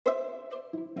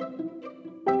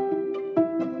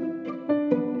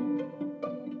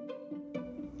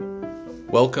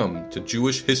Welcome to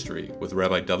Jewish History with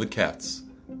Rabbi David Katz,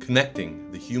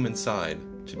 connecting the human side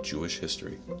to Jewish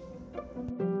history.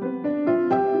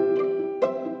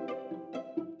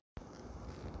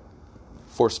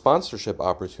 For sponsorship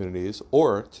opportunities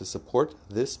or to support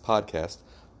this podcast,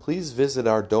 please visit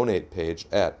our donate page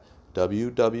at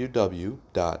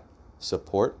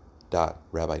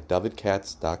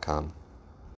www.support.rabbidavidkatz.com.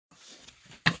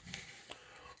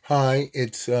 Hi,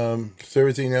 it's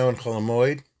Thursday now in Chol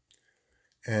Hamoed,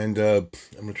 and I'm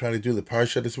going to try to do the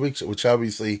Parsha this week, which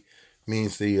obviously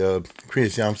means the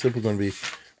Kriyas Yam Suf. We're going to be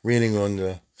reading on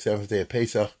the 7th day of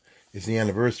Pesach. It's the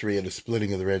anniversary of the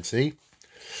splitting of the Red Sea.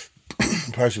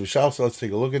 Parsha V'Shal, so let's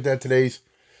take a look at that. Today's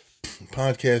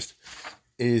podcast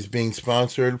is being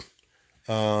sponsored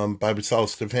by Bezalel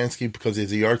Stefanski because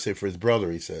he's a yahrzeit for his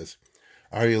brother, he says.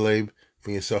 Aryeh Leib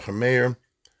ben Yisachar Meir,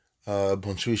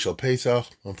 Bon Shvi Shel Pesach,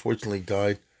 unfortunately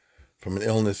died from an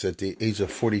illness at the age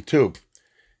of 42.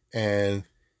 And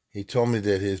he told me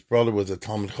that his brother was a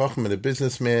Talmid Chacham and a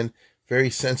businessman, very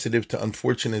sensitive to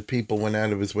unfortunate people, went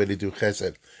out of his way to do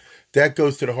chesed. That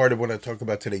goes to the heart of what I talk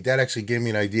about today. That actually gave me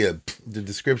an idea. The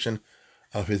description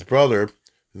of his brother,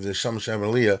 the Shamash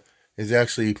Aliyah, is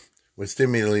actually what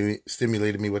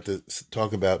stimulated me what to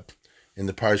talk about in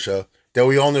the Parsha that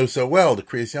we all know so well, the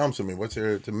Kriyas Yam Suf. I mean, what's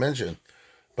there to mention?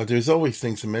 But there's always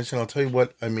things to mention. I'll tell you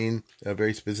what I mean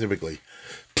very specifically.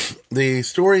 The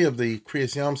story of the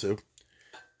Kriyas Yam Suf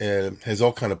has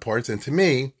all kind of parts. And to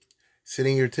me,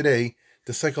 sitting here today,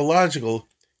 the psychological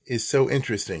is so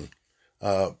interesting.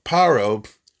 Paro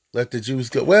let the Jews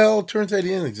go. Well, it turns out he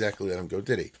didn't exactly let them go,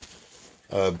 did he?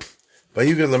 Vayugad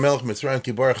lamelech Mitzrayim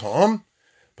ki barach ha'am,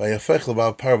 vayafech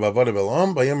levav Paro v'avodav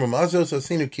elam, vayamar mazos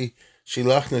asinu ki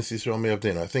shilachnes Yisrael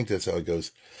me'avdenu. I think that's how it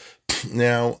goes.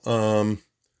 Now,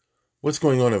 what's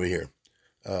going on over here?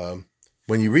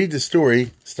 When you read the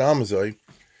story, Stamazoi,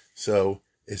 so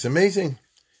it's amazing.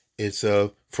 It's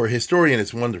for a historian,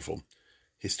 it's wonderful.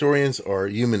 Historians are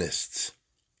humanists.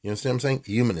 You understand what I'm saying?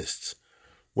 Humanists.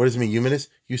 What does it mean, humanist?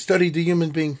 You study the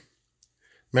human being.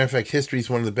 Matter of fact, history is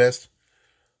one of the best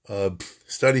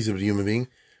studies of the human being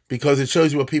because it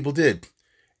shows you what people did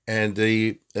and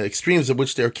the extremes of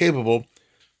which they're capable,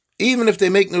 even if they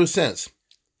make no sense.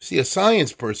 See, a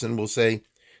science person will say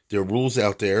there are rules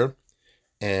out there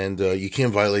and you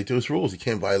can't violate those rules. You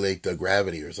can't violate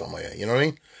gravity or something like that. You know what I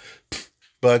mean?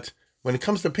 But when it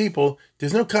comes to people,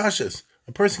 there's no kashas.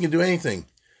 A person can do anything.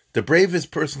 The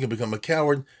bravest person can become a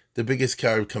coward. The biggest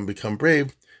coward can become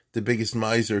brave. The biggest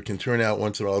miser can turn out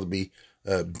once in a while to be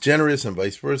generous and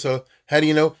vice versa. How do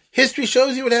you know? History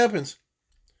shows you what happens.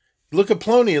 Look at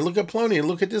Plony and look at Plony and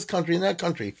look at this country and that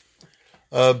country.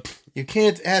 You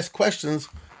can't ask questions,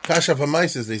 kasha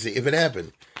v'maises, they say, if it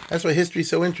happened. That's why history is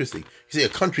so interesting. You see, a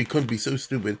country couldn't be so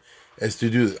stupid as to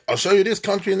do this. I'll show you this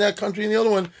country and that country and the other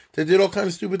one that did all kinds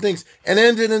of stupid things and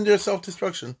ended in their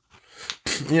self-destruction.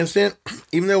 You understand?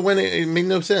 Even though when it made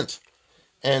no sense.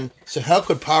 And so how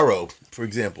could Paro, for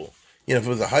example, if it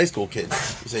was a high school kid,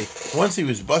 you say, once he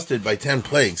was busted by 10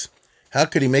 plagues, how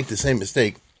could he make the same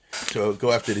mistake to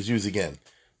go after the Jews again?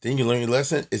 Then you learn your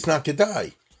lesson. It's not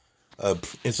Kedai.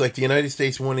 It's like the United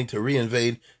States wanting to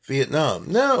reinvade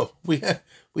Vietnam. No, we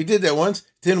did that once.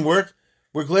 Didn't work.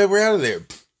 We're glad we're out of there.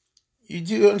 You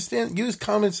do understand? Use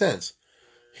common sense.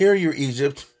 Here you're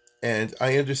Egypt, and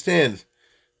I understand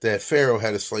that Pharaoh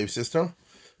had a slave system.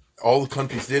 All the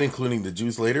countries did, including the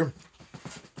Jews later.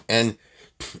 And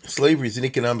slavery is an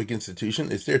economic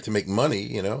institution. It's there to make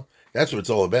money, That's what it's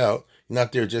all about. You're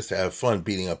not there just to have fun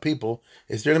beating up people.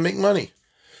 It's there to make money.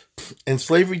 And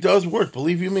slavery does work,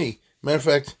 believe you me. Matter of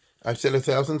fact, I've said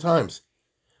 1,000 times.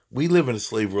 We live in a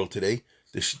slave world today.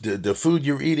 The food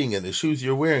you're eating and the shoes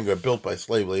you're wearing are built by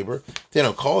slave labor. They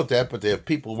don't call it that, but they have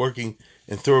people working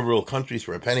in third world countries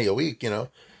for a penny a week, So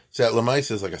that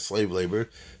Lamaisa is like a slave labor.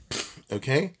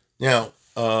 Okay? Now,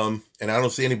 and I don't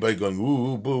see anybody going,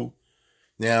 ooh, boo.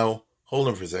 Now, hold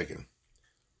on for a second.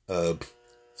 So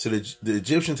the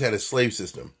Egyptians had a slave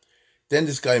system. Then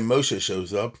this guy Moshe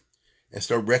shows up and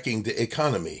start wrecking the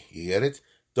economy. You get it?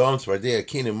 Dom, Svardea,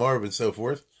 Keenan, Marv, and so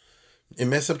forth. It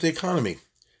mess up the economy.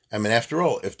 I mean, after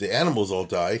all, if the animals all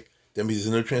die, that means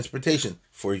there's no transportation,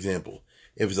 for example.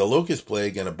 If it's a locust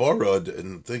plague and a barud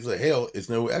and things like hail, it's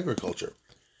no agriculture.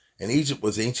 And Egypt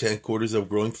was ancient headquarters of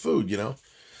growing food,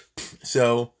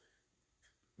 So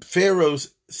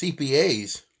Pharaoh's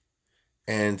CPAs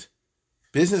and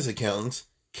business accountants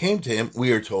came to him,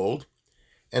 we are told,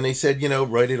 and they said,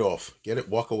 write it off. Get it,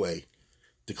 walk away.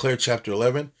 Declare chapter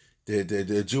 11,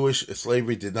 the Jewish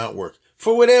slavery did not work.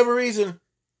 For whatever reason.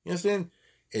 You understand?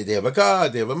 They have a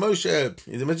God, they have a Moshe,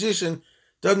 he's a magician.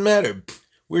 Doesn't matter.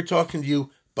 We're talking to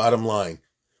you bottom line.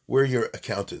 We're your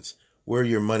accountants. We're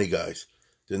your money guys.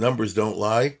 The numbers don't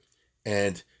lie.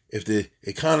 And if the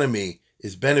economy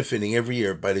is benefiting every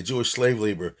year by the Jewish slave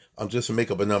labor, I'm just to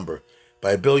make up a number,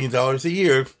 by $1 billion a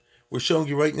year, we're showing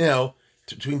you right now,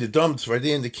 between the dumps, right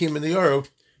there, and the Kim and the euro,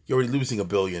 you're already losing $1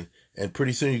 billion. And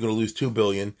pretty soon you're going to lose $2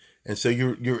 billion. And so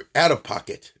you're out of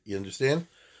pocket. You understand?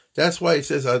 That's why it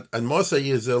says, An Mosai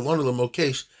is a Lona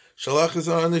Mokesh, Shalach is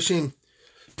on Nishim,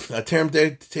 a term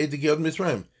to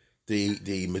Mitzrayim.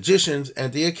 The magicians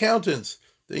and the accountants,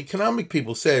 the economic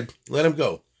people said, let him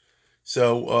go.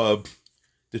 So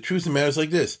the truth of the matter is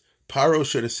like this. Paro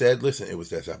should have said, listen,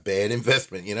 that's a bad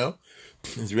investment,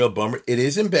 It's a real bummer. It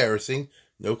is embarrassing,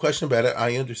 no question about it.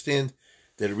 I understand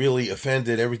that it really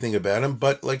offended everything about him,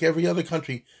 but like every other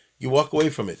country, you walk away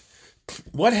from it.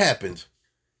 What happened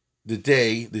the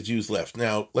day the Jews left?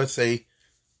 Now, let's say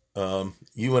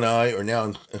you and I are now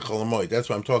in Chol Hamoed. That's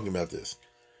why I'm talking about this.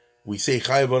 We say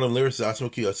Chayav Adam Liris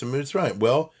Zatzmo Ki Yotzei Mitzrayim.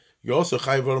 Well, you're also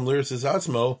Chayav Adam Liris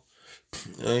Zatzmo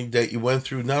that you went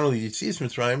through not only Yetzias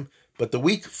Mitzrayim, but the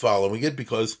week following it,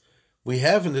 because we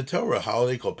have in the Torah a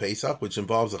holiday called Pesach, which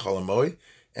involves a Chol Hamoed,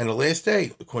 and a last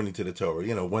day, according to the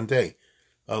Torah, one day,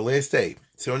 last day.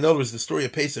 So in other words, the story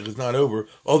of Pesach is not over,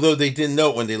 although they didn't know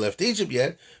it when they left Egypt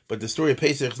yet, but the story of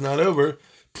Pesach is not over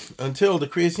until the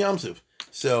Kriyas Yamsuf.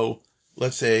 So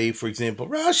let's say, for example,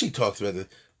 Rashi talks about it.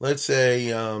 Let's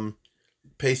say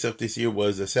Pesach this year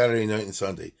was a Saturday night and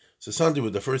Sunday. So Sunday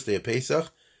was the first day of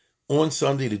Pesach. On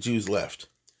Sunday, the Jews left,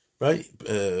 right?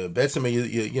 The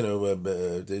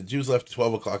Jews left at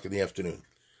 12 o'clock in the afternoon,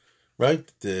 right?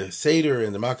 The Seder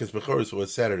and the Makas Bechoros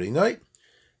was Saturday night,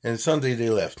 and Sunday they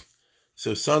left.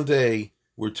 So Sunday,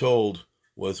 we're told,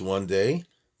 was 1 day.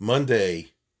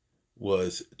 Monday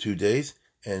was 2 days,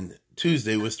 and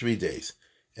Tuesday was 3 days.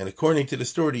 And according to the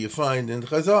story you find in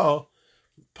Chazal,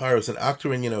 Paro's an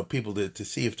octaron, people to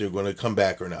see if they're going to come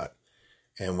back or not.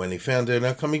 And when they found they're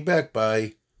not coming back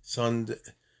by Sunday,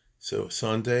 so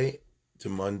Sunday to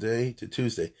Monday to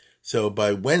Tuesday. So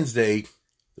by Wednesday,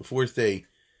 the fourth day,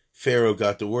 Pharaoh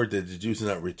got the word that the Jews are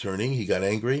not returning. He got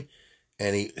angry,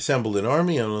 and he assembled an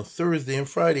army. And on Thursday and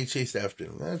Friday, chased after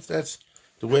them. That's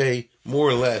the way, more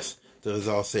or less, the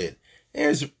Chazal say it.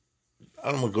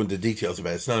 I don't want to go into details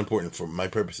about it. It's not important for my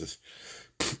purposes.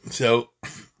 So,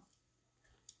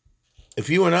 if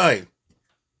you and I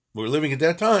were living at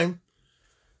that time,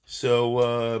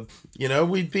 so,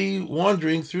 we'd be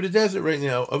wandering through the desert right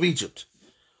now of Egypt.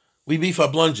 We'd be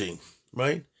fablunging,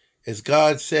 right? As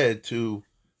God said to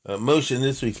Moshe in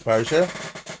this week's parsha,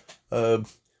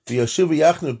 V'yoshuv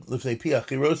yachnu l'fnei pi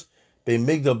achiros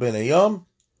be'migdal ben hayom.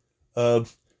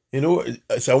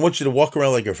 So I want you to walk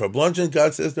around like you're fablunging,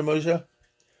 God says to Moshe.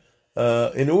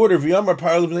 In order, v'yamar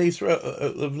par l'vnei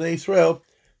Yisrael,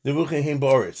 nevuchim heim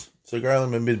ba'aretz. So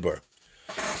garlim and midbar.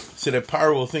 So that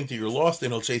Paro will think that you're lost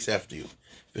and he'll chase after you.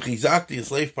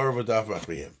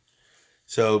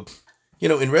 So,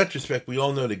 in retrospect, we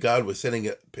all know that God was setting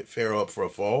Pharaoh up for a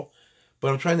fall.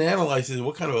 But I'm trying to analyze this.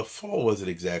 What kind of a fall was it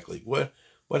exactly? What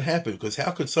happened? Because how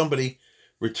could somebody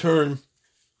return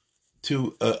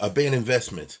to a bad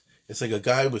investment? It's like a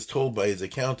guy was told by his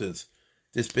accountants,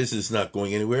 this business is not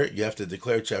going anywhere. You have to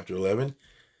declare Chapter 11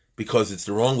 because it's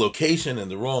the wrong location and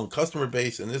the wrong customer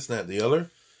base and this, and that, and the other.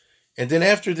 And then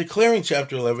after declaring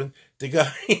Chapter 11, the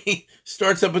guy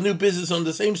starts up a new business on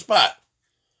the same spot.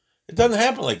 It doesn't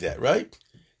happen like that, right?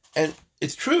 And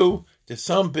it's true that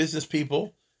some business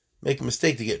people make a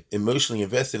mistake to get emotionally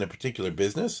invested in a particular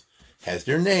business, has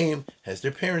their name, has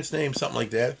their parents' name, something like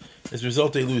that. As a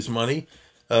result, they lose money,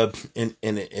 and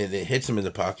it hits them in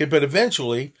the pocket. But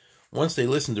eventually, once they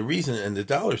listen to reason and the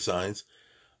dollar signs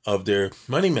of their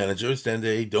money managers, then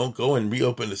they don't go and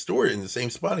reopen the store in the same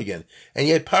spot again. And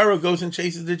yet Paro goes and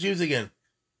chases the Jews again.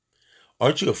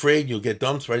 Aren't you afraid you'll get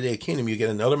dumped right there at Kingdom? You get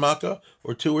another Makkah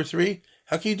or 2 or 3?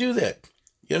 How can you do that?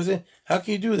 You understand? How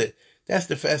can you do that? That's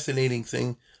the fascinating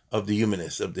thing of the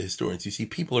humanists, of the historians. You see,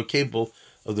 people are capable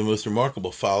of the most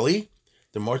remarkable folly,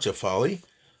 the march of folly,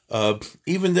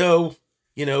 even though,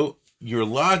 your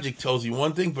logic tells you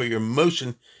one thing, but your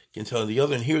emotion can tell the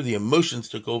other. And here the emotions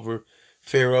took over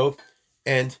Pharaoh.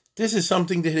 And this is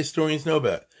something that historians know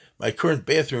about. My current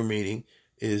bathroom reading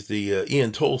is the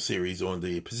Ian Toll series on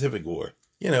the Pacific War,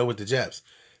 with the Japs.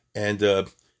 And,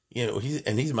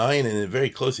 he's Mayan and very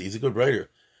closely. He's a good writer,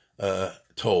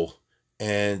 Toll.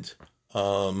 And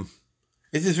it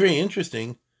is very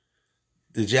interesting.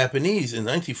 The Japanese in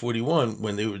 1941,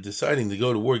 when they were deciding to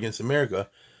go to war against America,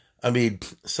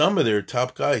 some of their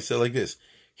top guys said like this: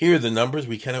 here are the numbers,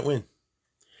 we cannot win.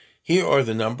 Here are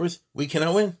the numbers, we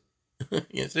cannot win.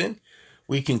 You understand?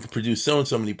 We can produce so and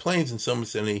so many planes and so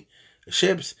many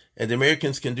ships, and the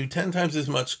Americans can do 10 times as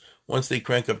much once they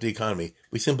crank up the economy.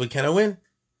 We simply cannot win.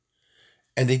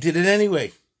 And they did it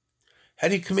anyway. How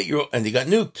do you commit and they got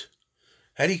nuked.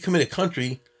 How do you commit a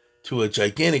country to a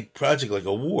gigantic project like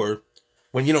a war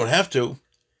when you don't have to,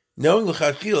 knowing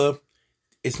l'chadchila,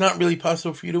 it's not really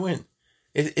possible for you to win?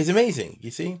 It's amazing,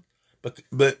 you see?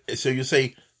 But so you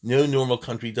say no normal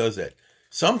country does that.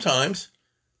 Sometimes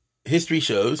history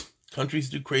shows countries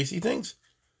do crazy things,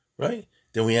 right?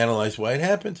 Then we analyze why it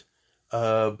happened.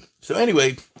 So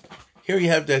anyway, here you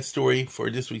have that story for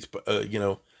this week's,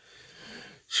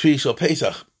 Shvi Shel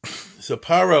Pesach. So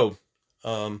Paro,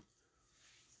 now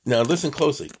listen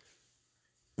closely.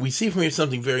 We see from here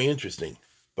something very interesting,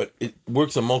 but it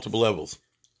works on multiple levels.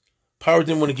 Paro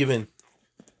didn't want to give in.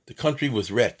 The country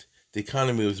was wrecked. The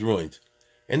economy was ruined.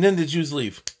 And then the Jews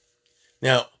leave.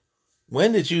 Now,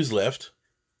 when the Jews left,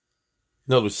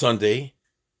 in other words, Sunday,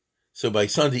 so by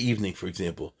Sunday evening, for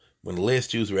example, when the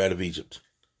last Jews were out of Egypt,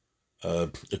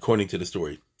 according to the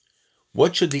story,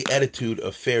 what should the attitude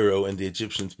of Pharaoh and the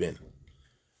Egyptians been?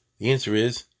 The answer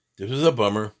is, this was a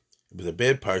bummer. It was a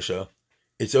bad parsha.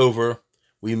 It's over.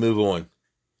 We move on.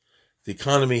 The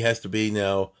economy has to be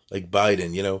now like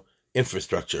Biden,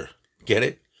 infrastructure. Get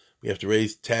it? We have to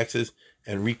raise taxes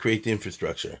and recreate the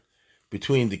infrastructure.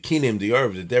 Between the Kinim, the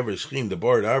Arv, the Dever, the Shechim, the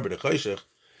Bar, the Arba, the Chayshach,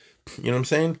 you know what I'm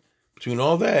saying? Between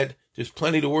all that, there's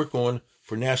plenty to work on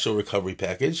for national recovery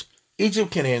package.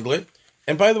 Egypt can handle it.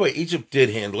 And by the way, Egypt did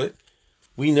handle it.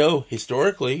 We know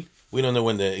historically, we don't know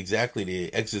when exactly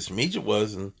the exodus from Egypt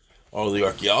was and all the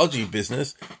archaeology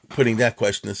business, putting that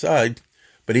question aside.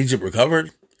 But Egypt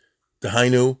recovered. The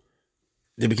Hainu,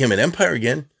 they became an empire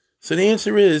again. So the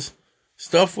answer is,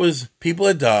 people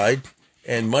had died,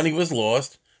 and money was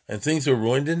lost, and things were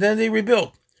ruined, and then they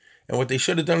rebuilt. And what they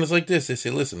should have done is like this. They say,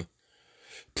 listen,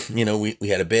 we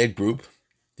had a bad group,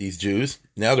 these Jews.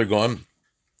 Now they're gone.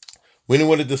 We don't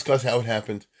want to discuss how it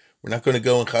happened. We're not going to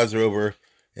go and chazer over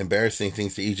embarrassing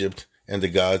things to Egypt and the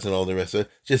gods and all the rest of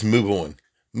it. Just move on.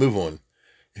 Move on.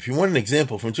 If you want an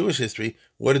example from Jewish history,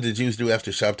 what did the Jews do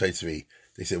after Shabtai Tzvi?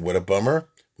 They said, what a bummer.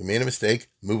 We made a mistake.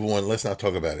 Move on. Let's not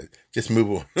talk about it. Just move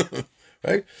on.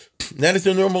 Right? That is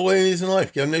the normal way it is in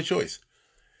life. You have no choice.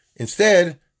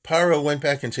 Instead, Paro went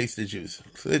back and chased the Jews.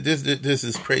 So this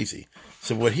is crazy.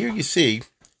 So what here you see,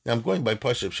 now I'm going by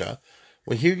Pashup Shah,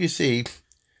 what here you see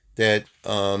that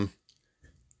Paro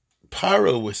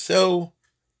was so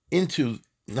into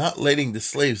not letting the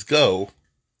slaves go,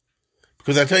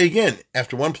 because I tell you again,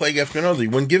 after one plague after another, he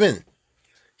wouldn't give in.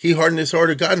 He hardened his heart,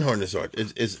 or God hardened his heart.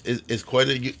 It's quite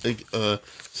a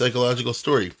psychological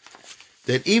story.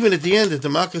 That even at the end of the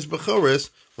Makas Bechores,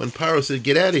 when Paro said,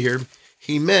 get out of here,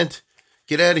 he meant,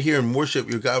 get out of here and worship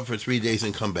your God for 3 days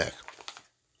and come back.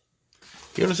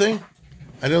 You know what I'm saying?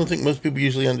 I don't think most people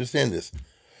usually understand this.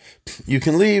 You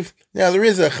can leave. Now, there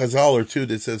is a chazal or two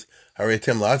that says,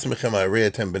 Haretem la'atzmechem,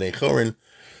 haretem b'nei chorin,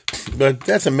 but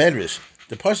that's a medrash.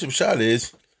 The Pashup Shad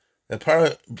is, that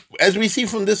Paro, as we see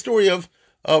from this story of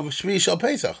Shvi Shel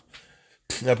Pesach,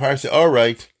 now Paro said, all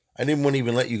right, I didn't want to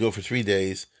even let you go for 3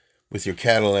 days with your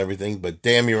cattle and everything, but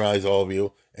damn your eyes, all of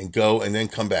you, and go and then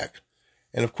come back.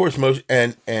 And of course,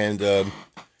 and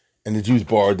the Jews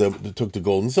took the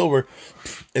gold and silver.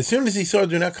 As soon as he saw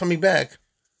they're not coming back,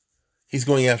 he's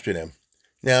going after them.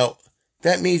 Now,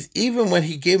 that means even when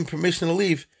he gave him permission to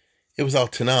leave, it was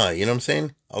al-Tanai, you know what I'm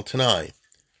saying? Al-Tanai,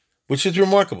 which is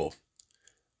remarkable.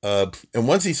 And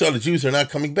once he saw the Jews are not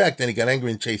coming back, then he got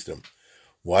angry and chased them.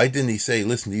 Why didn't he say,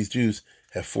 listen, these Jews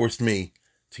have forced me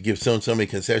to give so and so many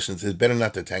concessions, it's better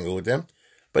not to tangle with them?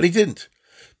 But he didn't.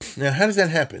 Now, how does that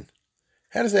happen?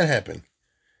 How does that happen?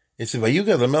 It's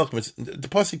Vayugad Lamelch Mitzrayim. The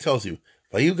pasuk tells you,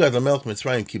 Vayugad Lamelch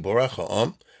Mitzrayim ki borach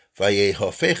ha'am,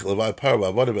 vayehafech levad par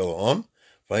v'avodav el ha'am,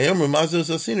 vayomru mazos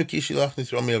asinu ki shilach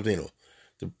nisrael mi'avdenu.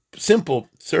 The simple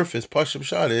surface Pashup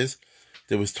Shad is,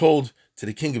 that was told to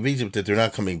the king of Egypt that they're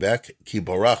not coming back, ki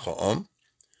borach ha'am,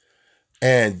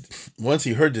 and once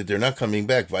he heard that they're not coming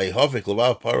back, vayehafech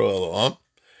levad par el ha'am,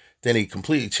 then he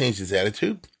completely changed his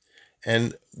attitude.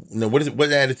 And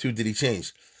what attitude did he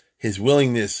change? His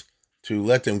willingness to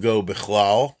let them go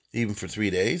bichlal, even for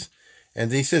 3 days. And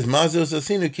then he says, Mazos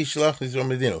asinu ki shalach nisrael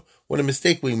mi'avdenu. What a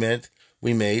mistake we made.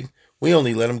 We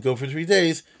only let them go for 3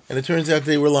 days, and it turns out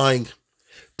they were lying.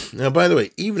 Now, by the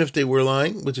way, even if they were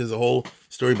lying, which is a whole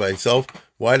story by itself,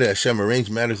 why did Hashem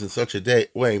arrange matters in such a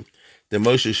way that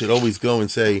Moshe should always go and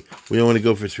say, we don't want to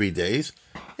go for 3 days?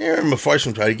 Here,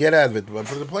 Mefarshim try to get out of it, but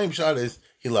the plain shot is,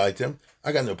 he lied to him.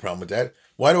 I got no problem with that.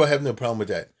 Why do I have no problem with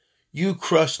that? You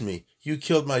crushed me. You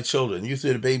killed my children. You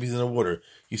threw the babies in the water.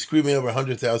 You screwed me over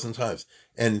 100,000 times.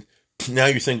 And Now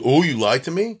you're saying, oh, you lied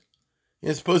to me?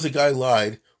 Suppose a guy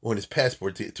lied on his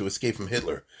passport to escape from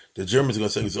Hitler. The Germans are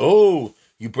going to say, oh,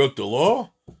 you broke the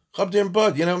law? Up there,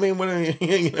 bud. You know what I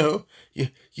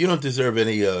mean? You don't deserve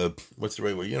any, what's the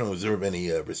right word? You don't deserve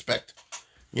any respect,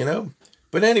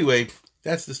 But anyway,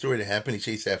 that's the story that happened. He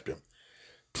chased after him.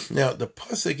 Now, the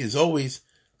pasuk is always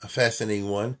a fascinating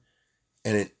one,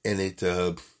 and it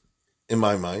in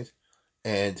my mind,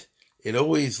 and it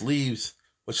always leaves,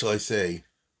 what shall I say,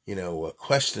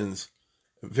 questions,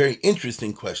 very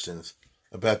interesting questions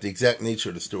about the exact nature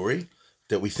of the story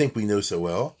that we think we know so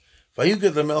well.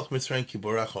 Vayugad l'melech Mitzrayim ki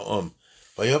borach ha'om,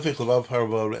 vayofech levav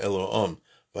harav Elohim,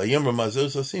 vayomer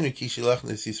mazos asinu ki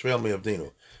shilachnes Yisrael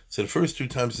me'avdenu. So the first two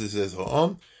times it says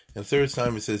ha'om, and the third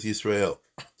time it says Yisrael.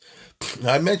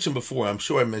 Now I mentioned before, I'm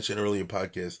sure I mentioned earlier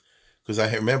podcasts, because I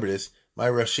remember this, my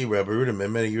Rashi, Rabbi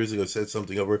Ruderman, many years ago said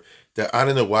something over that I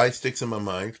don't know why it sticks in my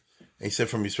mind, and he said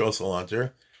from Yisrael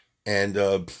Salanter, and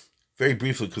very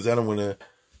briefly, because I don't want to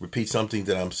repeat something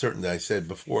that I'm certain that I said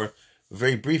before,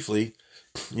 very briefly,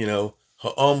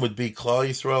 Ha'am would be Klal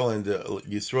Yisrael,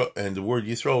 and the word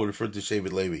Yisrael would refer to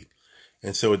Shevet Levi.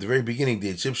 And so at the very beginning, the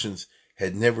Egyptians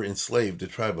had never enslaved the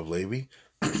tribe of Levi,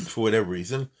 for whatever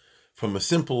reason. From a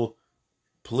simple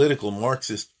political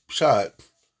Marxist shot,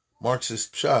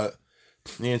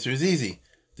 the answer is easy.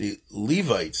 The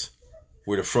Levites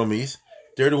were the frummies.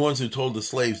 They're the ones who told the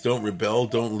slaves, don't rebel,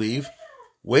 don't leave.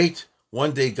 Wait,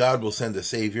 one day God will send a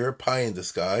savior, pie in the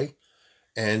sky.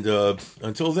 And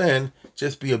until then,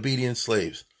 just be obedient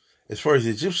slaves. As far as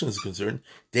the Egyptians are concerned,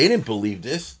 they didn't believe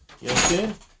this. You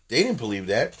understand? They didn't believe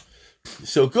that.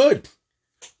 So good.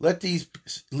 Let these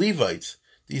Levites,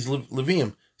 these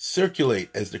Levium, circulate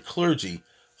as the clergy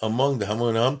among the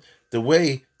Hamonam, the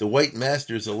way the white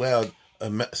masters allowed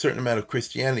a certain amount of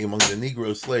Christianity among the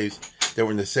Negro slaves that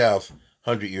were in the South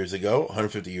 100 years ago,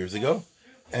 150 years ago.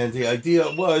 And the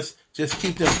idea was just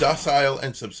keep them docile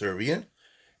and subservient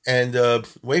and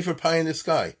wait for pie in the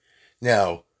sky.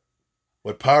 Now,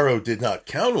 what Paro did not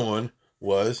count on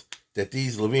was that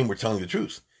these Levim were telling the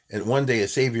truth. And one day a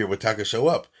savior would show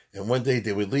up. And one day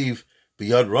they would leave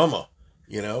Biyad Rama,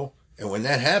 And when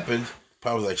that happened,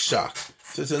 Paro was like shocked.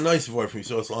 So it's a nice word from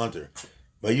Yisrael Salanter.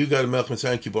 Vayugad l'melech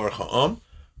Mitzrayim ki borach ha'am.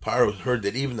 Paro heard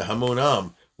that even the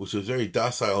Hamonam, which was very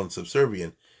docile and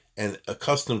subservient and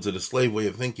accustomed to the slave way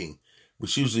of thinking,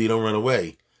 which usually you don't run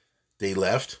away, they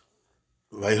left.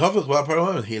 He had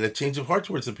a change of heart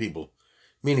towards the people.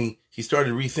 Meaning, he started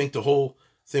to rethink the whole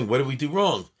thing. What did we do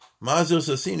wrong? What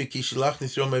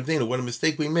a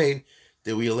mistake we made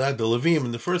that we allowed the Levim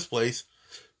in the first place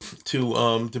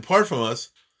to depart from us.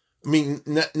 I mean,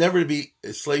 never to be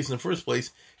slaves in the first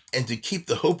place, and to keep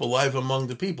the hope alive among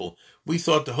the people. We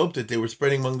thought the hope that they were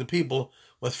spreading among the people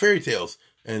was fairy tales.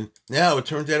 And now it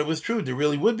turns out it was true. There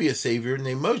really would be a savior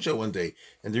named Moshe one day.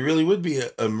 And there really would be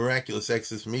a miraculous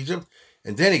exodus from Egypt.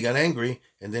 And then he got angry,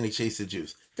 and then he chased the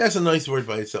Jews. That's a nice word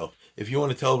by itself. If you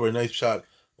want to tell her a nice shot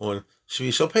on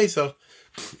Shvi Shel Pesach,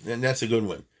 then that's a good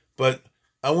one. But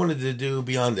I wanted to do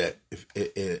beyond that,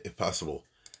 if possible.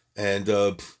 And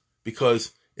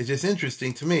because it's just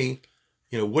interesting to me,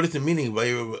 what is the meaning by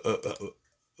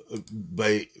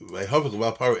Havik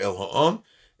Vapar El Ha'am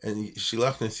and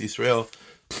Shilachnes Yisrael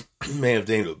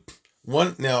Me'avdenu.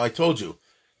 One, now I told you,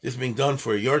 this being done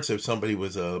for a yard if somebody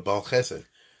was a Baal Chesed.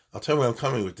 I'll tell you where I'm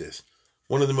coming with this.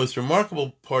 One of the most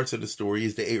remarkable parts of the story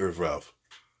is the Erev Rav.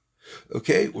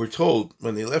 Okay, we're told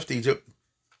when they left Egypt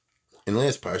in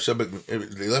last parsha, but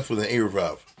they left with an Erev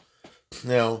Rav.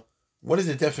 Now, what is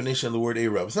the definition of the word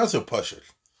Erev Rav? It's not so pashut.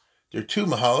 There are two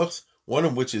mahalachs, one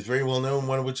of which is very well known,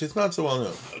 one of which is not so well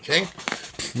known. Okay,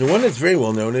 the one that's very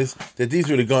well known is that these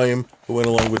were the Goyim who went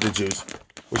along with the Jews,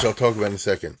 which I'll talk about in a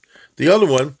second. The other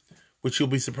one, which you'll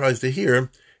be surprised to hear,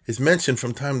 is mentioned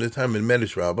from time to time in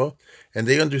Medrash Rabbah, and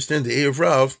they understand the Erev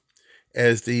Rav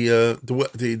as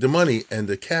the money and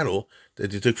the cattle that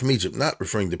they took from Egypt, not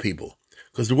referring to people,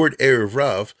 because the word Erev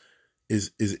Rav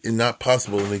is not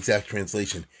possible in the exact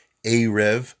translation.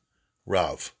 Erev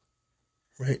Rav,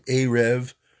 right?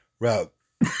 Erev Rav.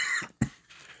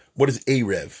 What does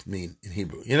Erev mean in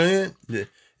Hebrew?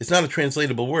 It's not a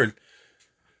translatable word.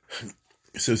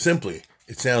 So simply,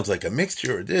 it sounds like a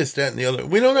mixture of this, that, and the other.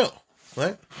 We don't know,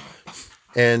 right?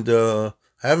 And I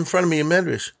have in front of me a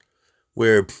Medrash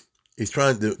where he's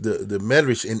trying the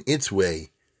Medrash in its way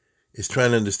is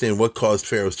trying to understand what caused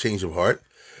Pharaoh's change of heart.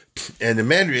 And the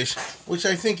Medrash, which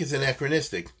I think is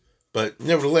anachronistic, but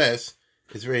nevertheless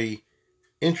is very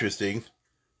interesting.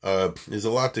 There's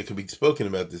a lot that could be spoken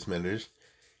about this Medrash,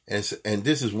 and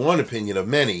this is one opinion of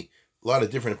many, a lot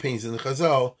of different opinions in the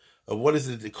Chazal of what is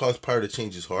it that caused Pharaoh to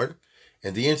change his heart.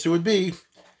 And the answer would be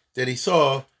that he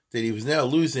saw that he was now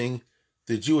losing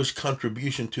the Jewish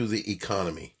contribution to the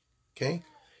economy. Okay?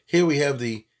 Here we have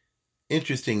the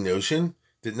interesting notion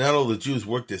that not all the Jews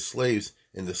worked as slaves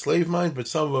in the slave mine, but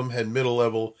some of them had middle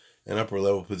level and upper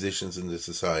level positions in the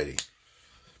society.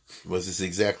 Was this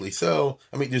exactly so?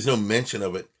 I mean, there's no mention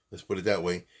of it, let's put it that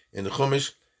way, in the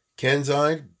Chumash.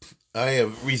 Kenzine, I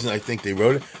have reason I think they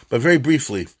wrote it, but very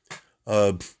briefly,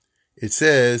 it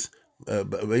says,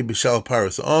 Bishal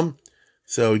Paras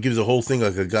so it gives a whole thing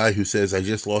like a guy who says, I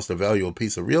just lost a valuable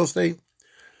piece of real estate.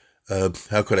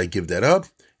 How could I give that up?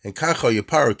 And Kacha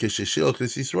Yapara Kishishil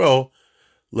Yisrael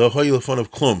Lohoylafon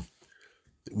of Klum.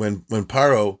 When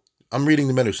Paro, I'm reading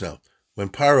the Medrash now. When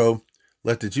Paro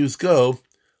let the Jews go,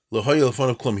 Lohoylafon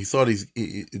of Klum, he thought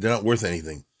they're not worth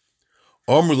anything.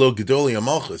 Omrulo Gedoli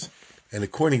Amalchus. And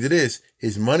according to this,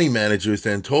 his money managers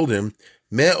then told him,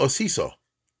 Me Osiso,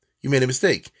 you made a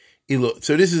mistake.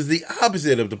 So this is the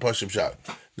opposite of the Pashup Shot.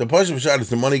 The Pashup Shot is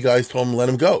the money guys told him let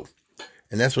him go.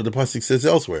 And that's what the Pasuk says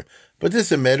elsewhere. But this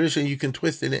is a Medrash, and you can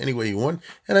twist it any way you want,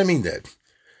 and I mean that.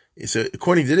 So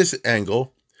according to this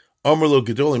angle, Amrlo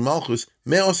Gedoli Malchus,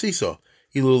 Me Osiso,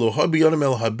 Ilulo Habiyonam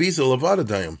El Habizo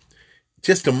Lavadadayim.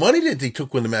 Just the money that they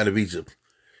took with them out of Egypt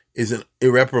is an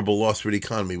irreparable loss for the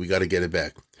economy. We got to get it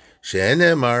back.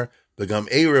 She'enemar Begam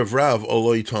Erev Rav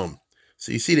Oloi Tom.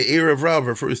 So you see, the Erev Rav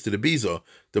refers to the Bizo,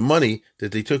 the money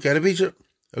that they took out of Egypt.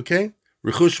 Okay?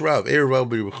 Rechush Rav. Erev Rav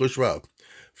will be Rechush Rav.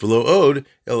 V'lo od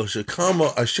el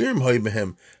shekama ashirim hay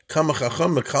behem kama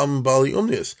chacham mekam bali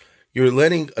umnius. You're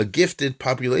letting a gifted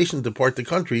population depart the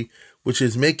country, which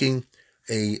is making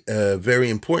a very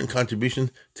important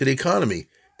contribution to the economy.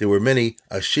 There were many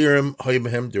ashirim hay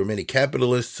behem. There were many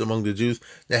capitalists among the Jews.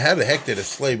 Now, how the heck did a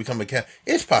slave become a capitalist?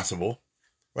 It's possible,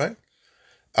 right?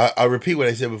 I'll repeat what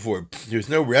I said before. There's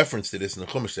no reference to this in the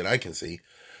Chumash that I can see.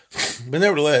 But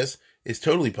nevertheless, it's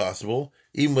totally possible,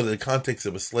 even within the context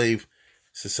of a slave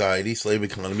society, slave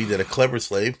economy, that a clever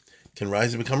slave can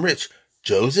rise and become rich.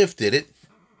 Joseph did it.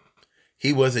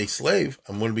 He was a slave.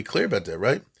 I'm going to be clear about that,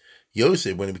 right?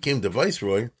 Yosef, when he became the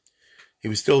viceroy, he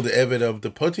was still the Eved of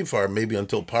the Potiphar, maybe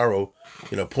until Paro,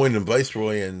 appointed him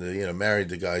viceroy and, married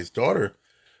the guy's daughter.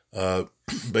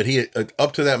 But he,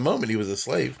 up to that moment, he was a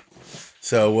slave.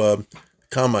 So,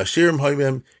 Kama Shirim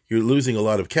Haimim, you're losing a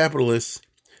lot of capitalists.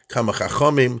 Kama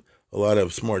Chachamim, a lot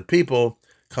of smart people.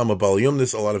 Kama Bal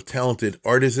Yumnis, a lot of talented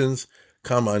artisans.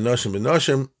 Kama Anashim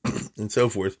Benashim, and so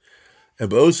forth.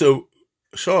 And also,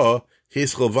 Shah,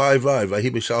 Hischel Vai Vai,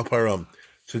 Vahi B'Shal Param.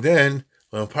 So then,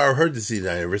 when Paro heard this, he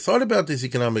never thought about this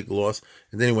economic loss,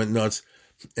 and then he went nuts,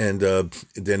 and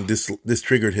then this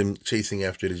triggered him chasing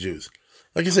after the Jews.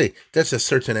 Like I say, that's a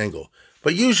certain angle.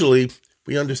 But usually,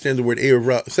 we understand the word Erev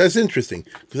Rav. So that's interesting,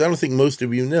 because I don't think most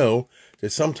of you know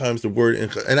that sometimes the word,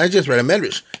 and I just read a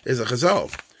Medrash, is a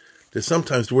Chazal, that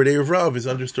sometimes the word Erev Rav is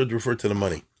understood to refer to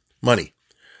the money.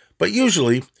 But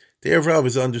usually, the Erev Rav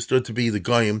is understood to be the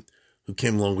Goyim who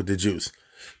came along with the Jews.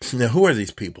 Now, who are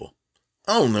these people?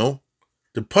 I don't know.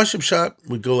 The Pashup Shot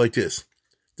would go like this.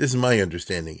 This is my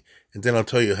understanding. And then I'll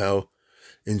tell you how,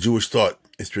 in Jewish thought,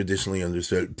 it's traditionally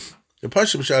understood. The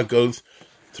Pashup Shot goes,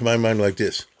 to my mind, like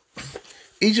this.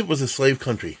 Egypt was a slave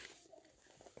country.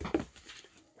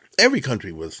 Every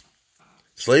country was.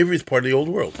 Slavery is part of the old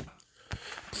world.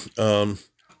 The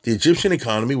Egyptian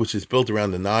economy, which is built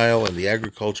around the Nile and the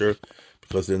agriculture,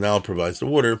 because the Nile provides the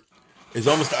water, is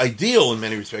almost ideal in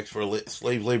many respects for a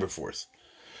slave labor force.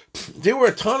 There were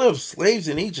a ton of slaves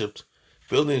in Egypt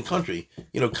building a country.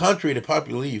 Contrary to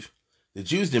popular belief, the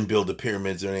Jews didn't build the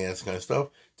pyramids or any of that kind of stuff.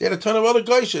 They had a ton of other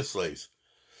Geisha slaves.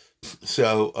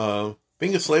 So,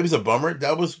 being a slave is a bummer.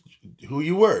 That was who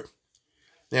you were.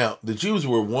 Now, the Jews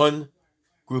were one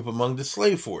group among the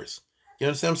slave force. You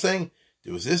understand what I'm saying?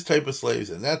 There was this type of slaves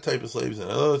and that type of slaves and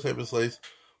another type of slaves.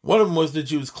 One of them was the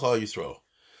Jews, Klal Yisrael.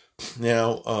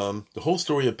 Now, the whole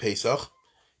story of Pesach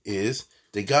is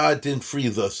that God didn't free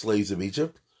the slaves of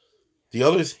Egypt. The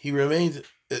others, he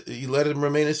let them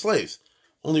remain as slaves.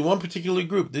 Only one particular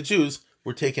group, the Jews,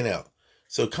 were taken out.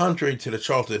 So contrary to the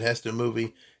Charlton Heston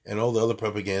movie and all the other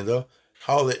propaganda,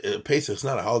 Pesach is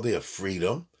not a holiday of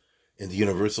freedom in the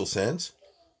universal sense.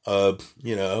 Like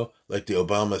the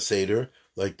Obama Seder,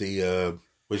 like the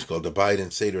the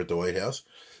Biden Seder at the White House.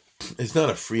 It's not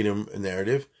a freedom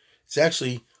narrative. It's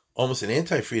actually almost an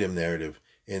anti-freedom narrative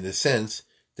in the sense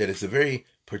that it's a very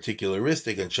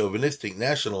particularistic and chauvinistic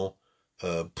national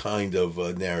kind of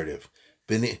narrative.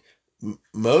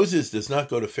 Moses does not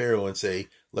go to Pharaoh and say,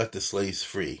 let the slaves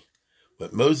free.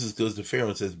 But Moses goes to Pharaoh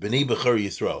and says, B'ni B'char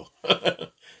Yisrael.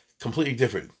 Completely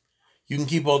different. You can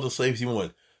keep all the slaves you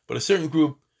want, but a certain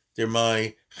group, they're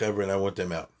my chevra and I want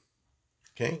them out.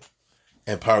 Okay?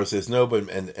 And Paro says no,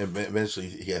 and eventually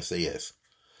he has to say yes.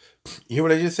 You hear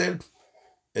what I just said?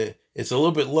 It's a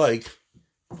little bit like,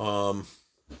 I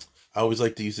always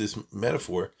like to use this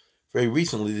metaphor. Very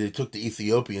recently, they took the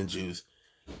Ethiopian Jews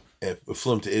and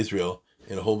flew them to Israel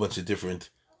in a whole bunch of different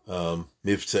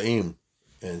mivtzaim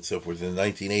and so forth in the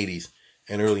 1980s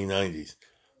and early 90s.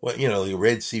 Well, the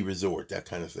Red Sea Resort, that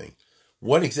kind of thing.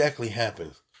 What exactly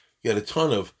happened? You had a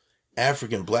ton of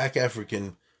black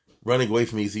African, running away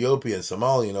from Ethiopia and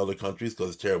Somalia and other countries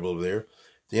because it's terrible over there.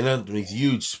 They ended up in these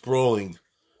huge, sprawling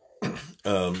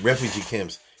refugee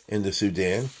camps in the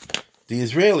Sudan. The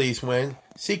Israelis went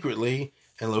secretly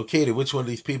and located which one of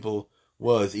these people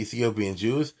was Ethiopian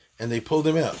Jews, and they pulled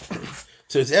them out.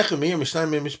 So it's Echemir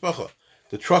Mishnayim Mishpacha.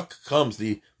 The truck comes,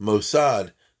 the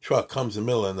Mossad truck comes in the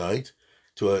middle of the night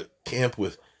to a camp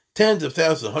with tens of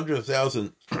thousands, hundreds of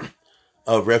thousands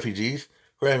of refugees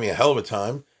who are having a hell of a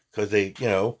time because they,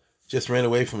 just ran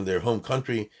away from their home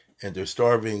country and they're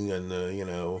starving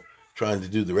and, trying to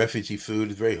do the refugee food.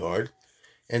 It's very hard.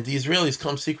 And the Israelis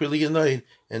come secretly at night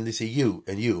and they say, you,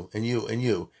 and you, and you, and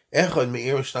you. Echad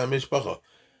me'ir shnayim mishpacha.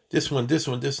 This one, this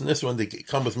one, this, and this one. They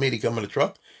come with me, they come in a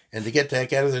truck, and they get the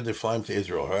heck out of there, they fly them to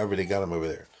Israel, however they got them over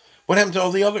there. What happened to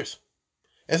all the others?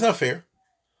 That's not fair.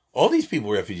 All these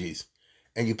people are refugees.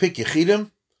 And you pick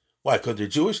Yechidim? Why? Because they're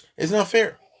Jewish? It's not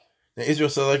fair. Now Israel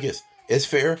said like this, it's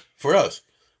fair for us.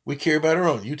 We care about our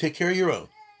own. You take care of your own.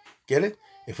 Get it?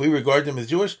 If we regard them as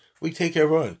Jewish, we take care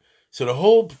of our own. So the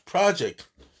whole project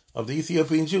of the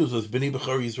Ethiopian Jews was B'nai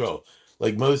B'char Yisrael,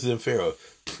 like Moses and Pharaoh.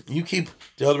 You keep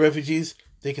the other refugees,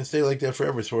 they can stay like that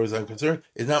forever as far as I'm concerned.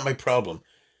 It's not my problem.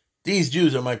 These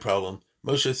Jews are my problem.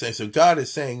 Moshe is saying, so God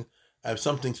is saying, I have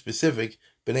something specific.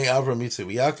 B'nai Avram,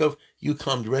 Yitzchak, Yaakov, you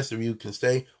come, the rest of you can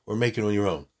stay or make it on your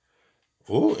own.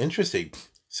 Oh, interesting.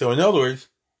 So in other words,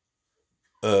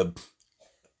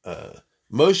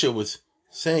 Moshe was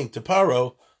saying to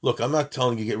Paro, look, I'm not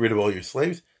telling you to get rid of all your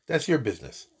slaves. That's your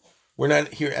business. We're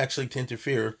not here actually to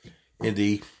interfere in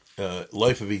the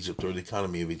life of Egypt or the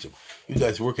economy of Egypt. You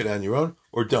guys work it on your own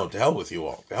or don't. To hell with you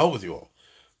all. To hell with you all.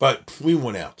 But we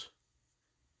went out.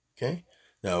 Okay?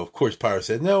 Now, of course, Paro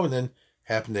said no, and then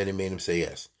happened that he made him say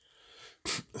yes.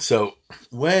 So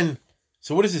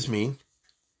what does this mean?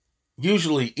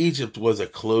 Usually Egypt was a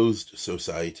closed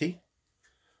society.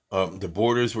 The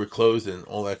borders were closed and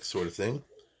all that sort of thing.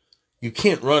 You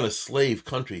can't run a slave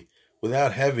country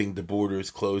without having the borders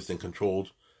closed and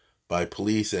controlled by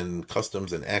police and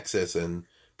customs and access and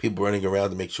people running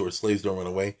around to make sure slaves don't run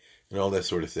away and all that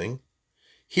sort of thing.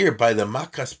 Here, by the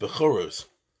Makas Bechoros,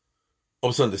 all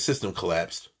of a sudden the system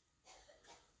collapsed.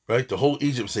 Right? The whole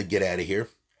Egypt said, get out of here.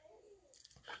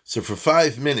 So for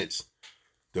 5 minutes,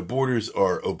 the borders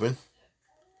are open.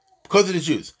 Because of the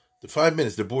Jews, the 5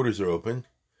 minutes, the borders are open.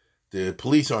 The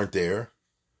police aren't there.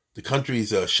 The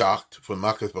country's shocked from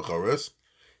Makas Bechoros.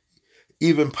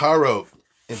 Even Paro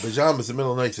in pajamas in the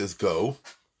middle of the night says, go.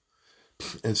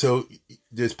 And so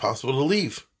it's possible to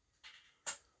leave.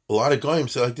 A lot of goyim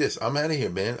say like this, I'm out of here,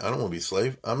 man. I don't want to be a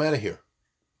slave. I'm out of here.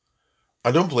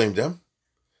 I don't blame them.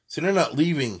 So they're not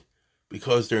leaving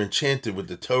because they're enchanted with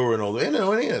the Torah and all that. They don't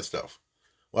know any of that stuff.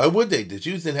 Why would they? The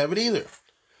Jews didn't have it either.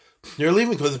 They're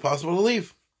leaving because it's possible to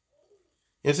leave.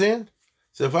 You understand?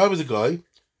 So if I was a guy,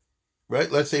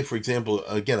 right, let's say, for example,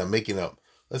 again, I'm making up.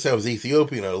 Let's say I was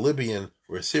Ethiopian or a Libyan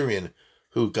or a Syrian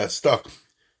who got stuck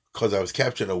because I was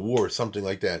captured in a war or something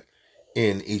like that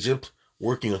in Egypt,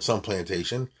 working on some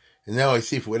plantation. And now I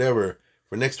see for the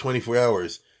next 24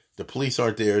 hours, the police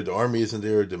aren't there, the army isn't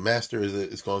there, the master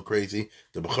is going crazy,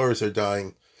 the Bechoros are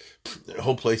dying, the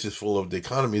whole place is full of, the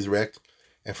economy is wrecked,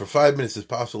 and for 5 minutes it's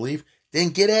possible to leave, then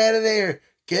get out of there,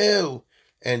 go,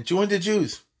 and join the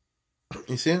Jews.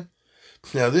 You see?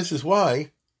 Now this is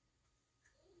why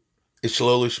it's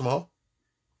Shalol Ishmael,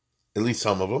 at least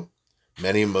some of them,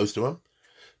 many and most of them,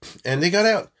 and they got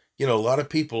out. A lot of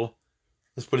people,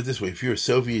 let's put it this way, if you're a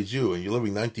Soviet Jew and you're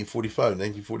living 1945,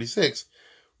 1946,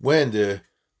 when they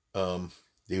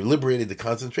liberated the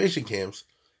concentration camps,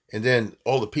 and then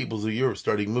all the peoples of Europe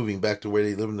started moving back to where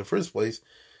they lived in the first place,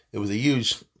 it was a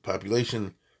huge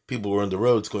population. People were on the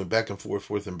roads going back and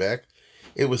forth and back.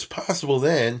 It was possible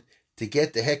then to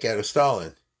get the heck out of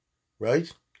Stalin,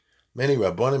 right? Many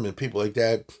Rabbanim and people like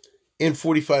that in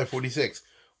 45, 46,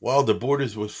 while the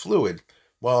borders was fluid,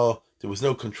 while there was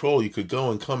no control, you could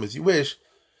go and come as you wish,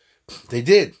 they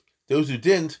did. Those who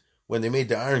didn't, when they made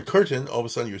the Iron Curtain, all of a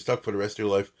sudden you're stuck for the rest of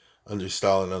your life under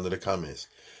Stalin, under the communists.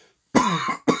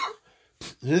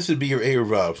 This would be your Eir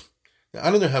Rav. Now,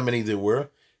 I don't know how many there were.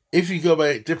 If you go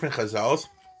by different chazals,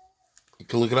 you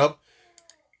can look it up,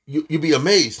 you'd be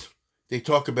amazed. They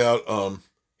talk about a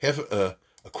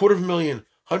 250,000,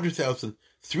 100,000,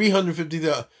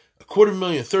 350,000, a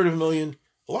 250,000, a third of a million.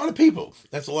 A lot of people.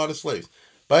 That's a lot of slaves.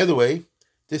 By the way,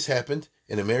 this happened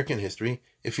in American history,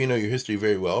 if you know your history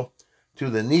very well, to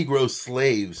the Negro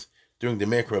slaves during the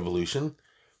American Revolution,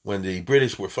 when the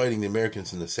British were fighting the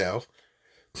Americans in the South,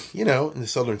 in the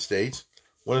southern states.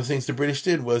 One of the things the British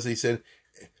did was they said,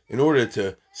 in order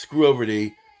to screw over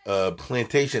the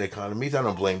plantation economies, I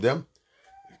don't blame them.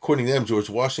 According to them, George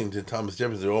Washington, Thomas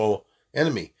Jefferson, they're all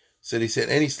enemy. So they said,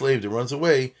 any slave that runs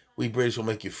away, we British will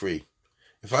make you free.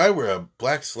 If I were a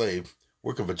black slave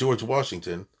working for George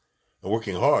Washington and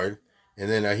working hard, and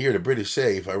then I hear the British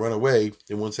say, if I run away,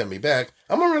 they won't send me back,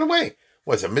 I'm going to run away.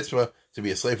 What's a mitzvah to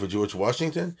be a slave for George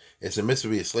Washington? It's a mitzvah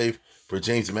to be a slave for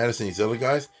James Madison and these other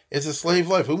guys. It's a slave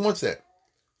life. Who wants that?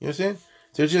 You understand?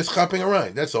 They're just hopping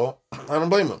around. That's all. I don't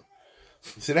blame them.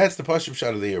 So that's the Pashut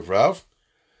shot of the Erev Rav.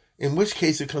 In which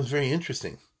case it becomes very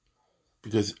interesting.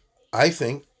 Because I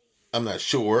think, I'm not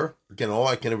sure, again, all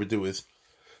I can ever do is,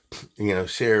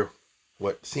 share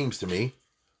what seems to me,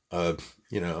 and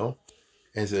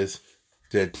says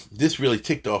that this really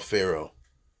ticked off Pharaoh.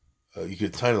 You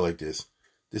could title it like this.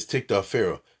 This ticked off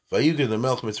Pharaoh. Vayuga the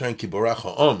Melch Mitzrayim ki barach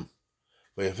ha'am.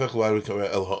 Vayafech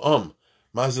l'adu el ha'am.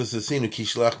 Mazas asinu ki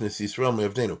shlachnes Yisrael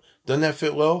me'avdenu. Doesn't that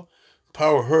fit well?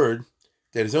 Paro heard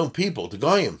that his own people, the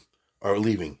Goyim, are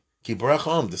leaving. Ki barach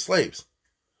ha'am, the slaves.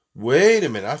 Wait a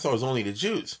minute, I thought it was only the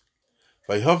Jews.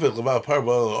 Vayafech l'val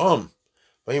paro ha'am.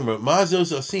 Vayimra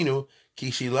mazos asinu ki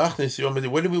shlachnes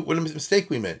Yisrael. What a mistake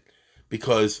we made.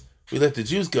 Because we let the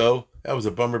Jews go, that was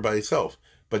a bummer by itself.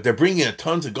 But they're bringing in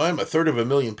tons of Goyim,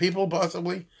 1/3 people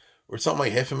possibly, or something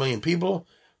like 500,000 people.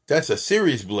 That's a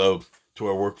serious blow to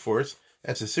our workforce.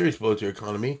 That's a serious blow to our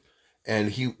economy.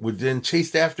 And he would then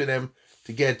chase after them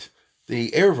to get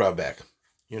the Erev Rav back.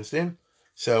 You understand?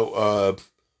 So,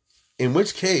 in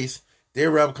which case, the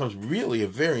Erev Rav becomes really a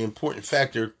very important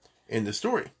factor in the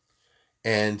story.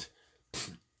 And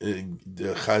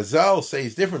the Chazal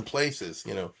says different places,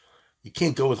 You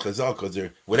can't go with Chazal because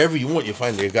whatever you want, you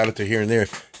find they got it to here and there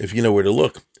if you know where to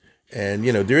look. And,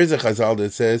 there is a Chazal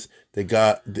that says that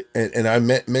God, and I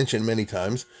mentioned many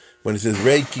times, when it says,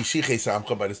 Rei Kishiche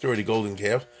Samcha, by the story of the golden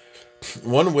calf,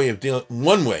 one way,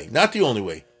 not the only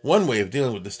way, one way of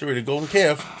dealing with the story of the golden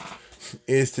calf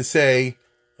is to say,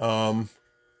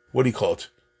 what do you call it?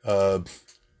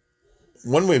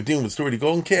 One way of dealing with the story of the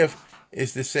golden calf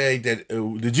is to say that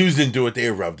the Jews didn't do it, the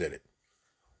Erev Rav did it.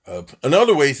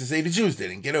 Another way is to say the Jews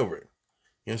did it, get over it.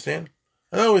 You understand?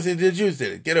 Another way is to say the Jews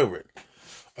did it, get over it.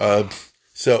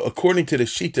 So according to the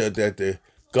Shita that the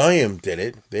Goyim did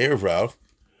it, the Erev Rav,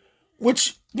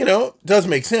 which, does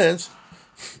make sense.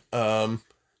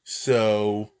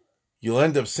 So you'll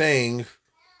end up saying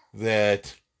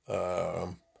that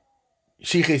Shichei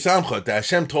Samcha, that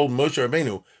Hashem told Moshe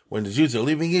Rabbeinu, when the Jews are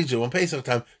leaving Egypt on Pesach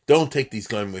time, don't take these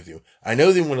Goyim with you. I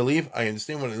know they want to leave. I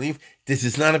understand when they leave. This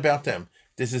is not about them.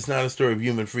 This is not a story of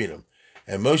human freedom.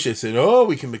 And Moshe said,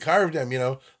 we can carve them,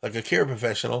 like a care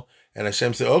professional. And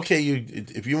Hashem said, okay,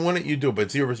 if you want it, you do it, but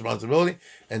it's your responsibility.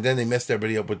 And then they messed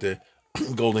everybody up with the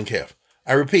golden calf.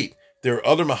 I repeat, there are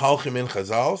other Mahalchim in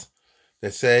Chazals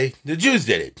that say the Jews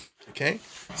did it. Okay?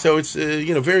 So it's,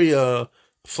 very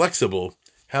flexible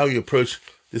how you approach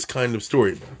this kind of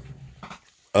story.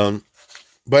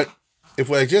 But if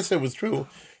what I just said was true,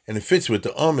 and it fits with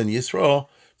the and Yisrael,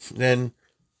 then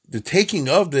the taking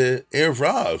of the Erev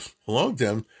Rav along with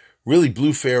them really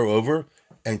blew Pharaoh over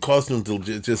and caused him to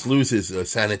just lose his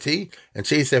sanity and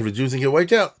chase after Jews and get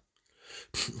wiped out.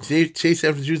 Chase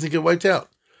after Jews and get wiped out.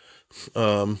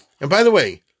 And by the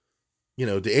way, the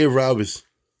Erev Rav is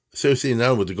associated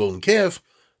not with the golden calf,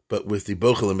 but with the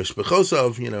Bochel and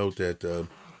Mishpachosov, that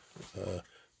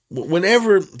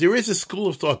whenever there is a school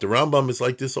of thought, the Rambam is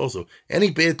like this also.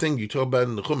 Any bad thing you talk about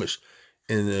in the Chumash,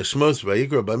 in the Shmos,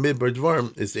 Vayikra, Bamidbar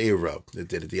Dvarim, is the Erev Rav that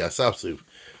did it, the Asapsiv,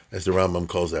 as the Rambam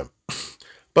calls them.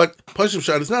 But Pashut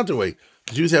Shot is not the way.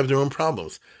 The Jews have their own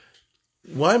problems.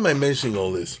 Why am I mentioning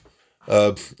all this?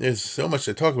 There's so much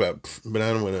to talk about, but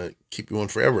I don't want to keep you on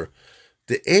forever.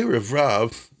 The Erev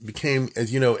Rav became,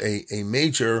 as you know, a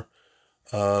major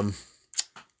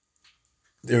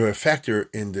they're a factor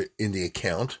in the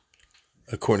account,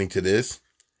 according to this,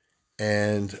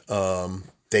 and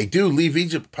they do leave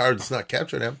Egypt. Power does not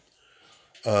capture them.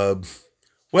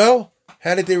 Well,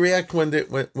 how did they react when they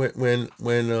joined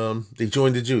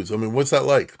the Jews? I mean, what's that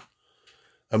like?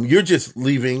 You're just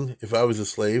leaving, if I was a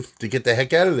slave, to get the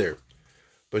heck out of there.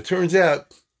 But it turns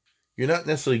out you're not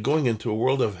necessarily going into a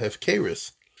world of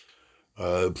hefkeris.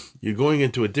 You're going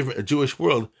into a Jewish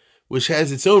world, which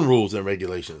has its own rules and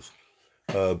regulations.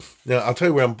 Now, I'll tell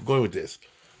you where I'm going with this.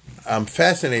 I'm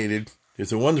fascinated.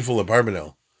 There's a wonderful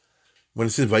Abarbanel when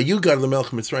it says Vayugad L'melech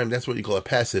Mitzrayim, that's what you call a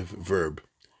passive verb.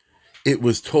 It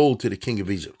was told to the king of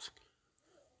Egypt.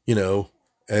 You know,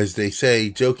 as they say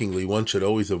jokingly, one should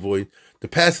always avoid the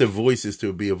passive voice is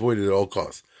to be avoided at all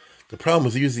costs. The problem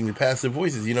with using the passive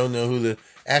voice is you don't know who the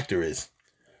actor is.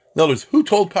 In other words, who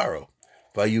told Paro?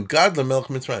 Vayugad L'melech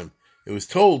Mitzrayim. It was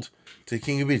told to the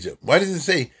king of Egypt. Why does it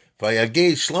say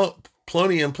Vayagei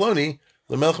Ploni and Ploni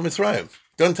L'melech Mitzrayim?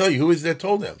 Doesn't tell you who is that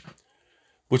told them.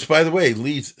 Which, by the way,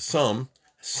 leads some,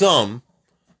 I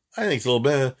think it's a little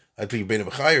bit, I think Ben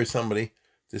Abachai or somebody,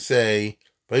 to say,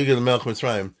 Vayugad L'melech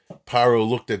Mitzrayim, Paro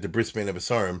looked at the Bris Ben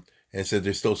Abasarim and said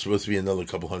there's still supposed to be another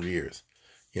couple hundred years.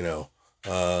 You know,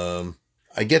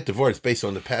 I get the word, it's based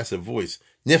on the passive voice,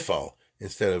 nifal,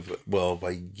 instead of,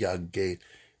 Vayagei,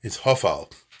 it's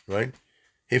hafal, right?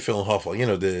 Hifil and hafal. You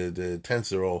know, the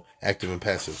tenses are all active and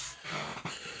passive.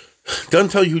 Doesn't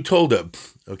tell you who told them,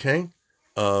 okay?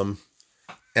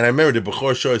 And I remember the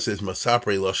Bechor Shor says,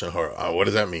 Masapre Lashon Hara. What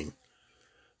does that mean?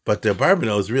 But the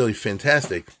Barbanel is really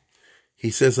fantastic.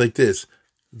 He says like this,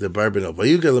 the Barbanel,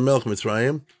 Vayugad L'melech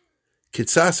Mitzrayim,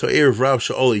 Kitzas ha'erev Rav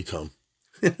sha'ol itam.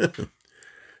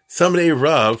 Some of the Erev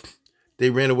Rav, they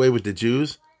ran away with the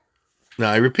Jews.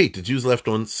 Now, I repeat, the Jews left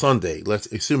on Sunday,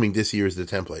 assuming this year is the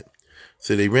template.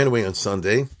 So they ran away on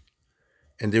Sunday,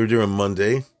 and they were there on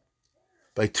Monday.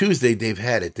 By Tuesday, they've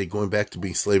had it. They're going back to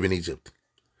being slave in Egypt.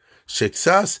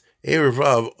 Sheksas Erev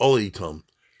Rav ol itam.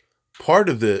 Part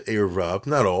of the Erev Rav,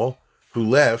 not all, who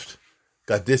left,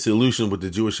 got disillusioned with the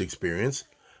Jewish experience.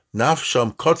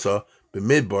 Nafsham kotza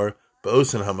b'midbar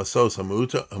ba'osan hamasos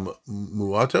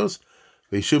hamuatos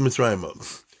v'yishuv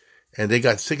Mitzrayim. And they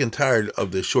got sick and tired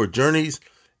of the short journeys,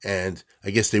 and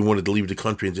I guess they wanted to leave the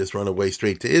country and just run away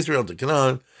straight to Israel, to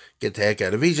Canaan, get the heck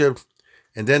out of Egypt,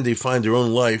 and then they find their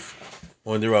own life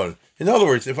on their own. In other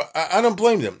words, if I don't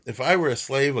blame them. If I were a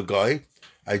slave, a guy,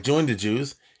 I joined the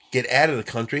Jews, get out of the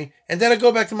country, and then I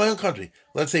go back to my own country.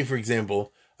 Let's say, for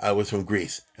example, I was from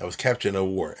Greece. I was captured in a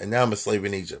war, and now I'm a slave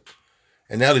in Egypt.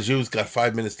 And now the Jews got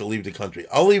 5 minutes to leave the country.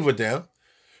 I'll leave with them.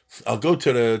 I'll go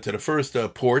to the first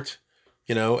port,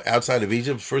 you know, outside of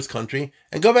Egypt, first country,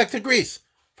 and go back to Greece.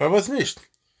 Farvas nicht.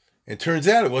 It turns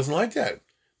out it wasn't like that.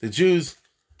 The Jews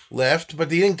left, but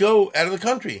they didn't go out of the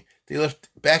country. They left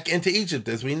back into Egypt,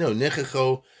 as we know.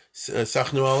 Nechecho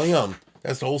sachnu alayam.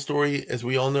 That's the whole story, as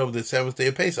we all know, of the seventh day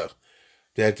of Pesach.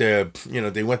 That,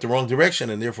 they went the wrong direction,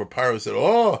 and therefore Paro said,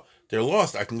 oh, they're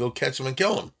lost. I can go catch them and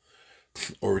kill them.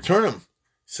 Or return them.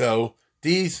 So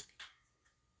these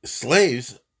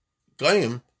slaves,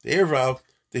 Goyim, the Erev,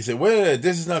 they said, well,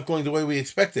 this is not going the way we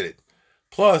expected it.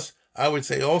 Plus, I would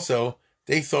say also,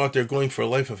 they thought they're going for a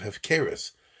life of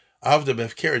Hefkeris. Avda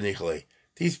Hefker Nichale.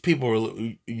 These people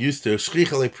were used to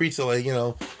shrichale,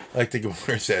 pritzale, like the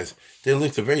Gemara says. They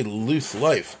lived a very loose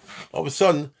life. All of a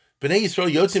sudden, Bnei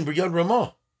Yisrael yotzin b'yad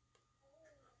ramah.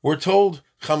 We're told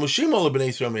chamushim ala Bnei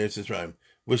Yisrael me'eretz Yisrael,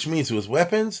 which means with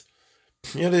weapons.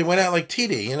 They went out like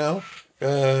TD.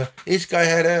 Each guy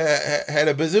had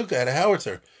a bazooka, had a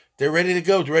howitzer. They're ready to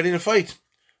go, ready to fight,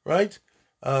 right?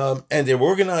 And they were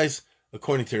organized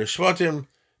according to the Shvatim,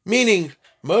 meaning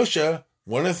Moshe.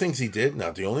 One of the things he did,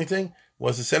 not the only thing,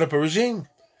 was to set up a regime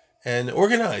and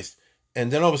organized.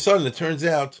 And then all of a sudden, it turns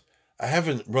out I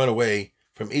haven't run away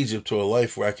from Egypt to a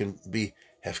life where I can be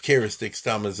hefkeristic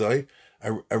stamazai.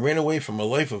 I ran away from a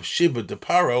life of shibud to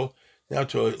Paro, now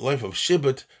to a life of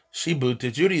shibud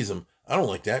to Judaism. I don't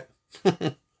like that,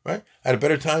 right? I had a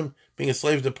better time being a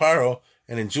slave to Paro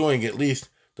and enjoying at least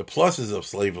the pluses of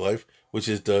slave life, which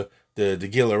is the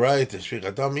Gilarai, the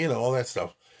Shvichadam, all that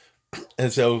stuff.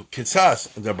 And so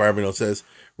Kitzas, the Barbanel says,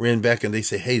 ran back and they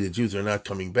say, hey, the Jews are not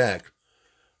coming back.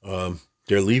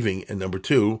 They're leaving. And number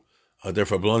two, they're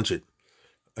for Blanchett.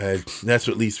 That's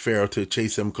what leads Pharaoh to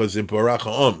chase them because in Barak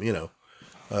Ha'om,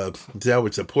 that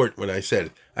would support what I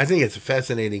said. I think it's a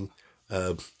fascinating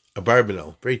a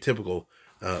Barbanel, very typical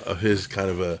of his kind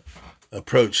of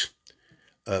approach.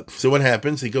 So what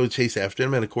happens? They go chase after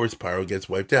him, and of course Paro gets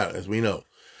wiped out, as we know.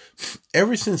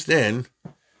 Ever since then,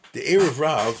 the Erev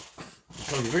Rav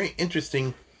becomes a very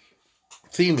interesting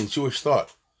theme in Jewish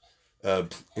thought.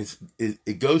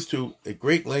 It goes to at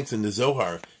great lengths in the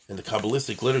Zohar and the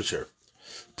Kabbalistic literature.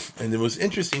 And the most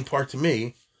interesting part to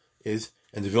me is,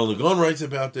 and the Vilna Gaon writes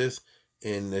about this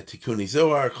in Tikkuni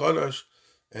Zohar, Chodesh,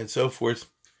 and so forth.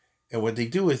 And what they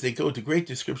do is they go to great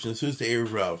descriptions. Who's the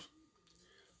Erev Rav?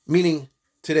 Meaning,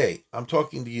 today, I'm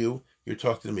talking to you, you're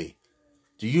talking to me.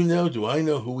 Do I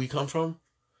know who we come from?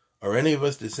 Are any of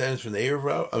us descendants from the Erev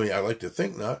Rav? I mean, I like to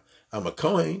think not. I'm a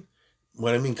Kohen.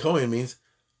 What I mean Kohen means,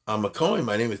 I'm a Kohen.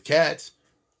 My name is Katz.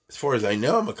 As far as I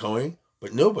know, I'm a Kohen.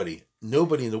 But nobody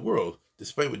in the world,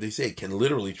 despite what they say, can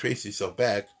literally trace yourself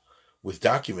back with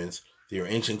documents that are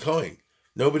ancient Kohen.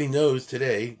 Nobody knows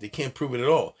today. They can't prove it at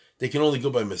all. They can only go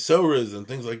by Masoras and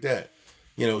things like that.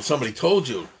 Somebody told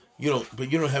you,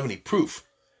 but you don't have any proof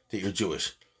that you're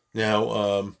Jewish.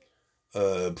 Now,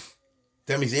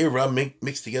 that means Erev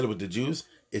mixed together with the Jews,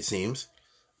 it seems.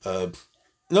 In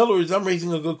other words, I'm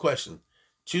raising a good question.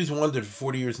 Jews wandered for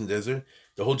 40 years in the desert.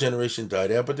 The whole generation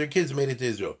died out, but their kids made it to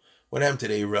Israel. What happened to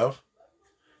the Erev?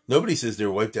 Nobody says they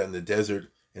were wiped out in the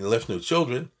desert and left no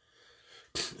children.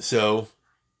 So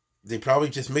they probably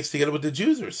just mixed together with the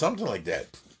Jews or something like that.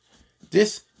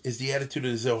 This is the attitude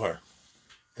of the Zohar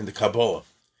and the Kabbalah.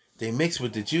 They mix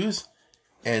with the Jews,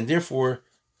 and therefore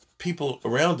people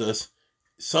around us,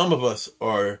 some of us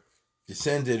are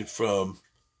descended from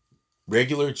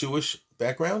regular Jewish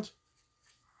background,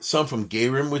 some from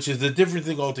Gerim, which is a different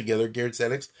thing altogether, Ger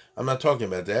Tzedeks. I'm not talking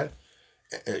about that.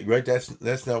 Right?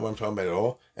 That's not what I'm talking about at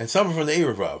all. And some are from the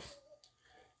Erev.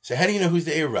 So how do you know who's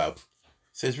the Erev?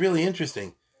 So it's really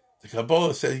interesting. The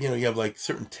Kabbalah says, you have like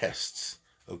certain tests,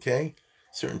 okay?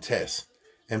 Certain tests.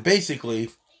 And basically,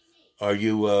 are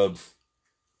you a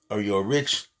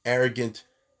rich, arrogant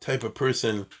type of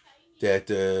person that,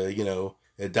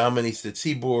 that dominates the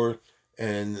tzibur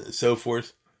and so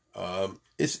forth?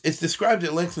 It's described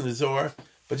at length in the Zohar,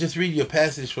 but just read you a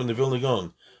passage from the Vilna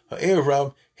Gaon.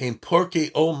 Ha'erev heim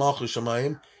porkei ol malchus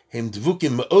shamayim heim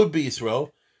dvukim ma'od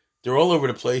b'Yisrael. They're all over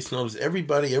the place. Notice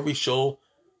everybody, every shul,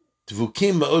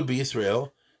 dvukim ma'od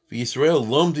b'Yisrael. V'Yisrael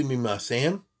lomdim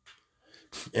mimaseim.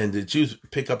 And the Jews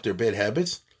pick up their bad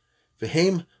habits.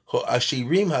 V'heim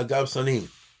ho'ashirim ha'gav sanim.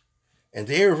 And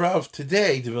the Erev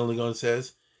today, the Vilna Gaon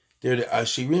says, they're the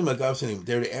ashirim ha'gav sanim.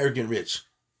 They're the arrogant rich.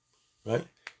 Right?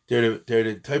 They're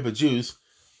the type of Jews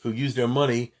who use their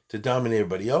money to dominate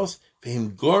everybody else.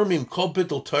 V'hem gormim kol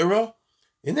bittul Torah.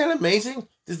 Isn't that amazing?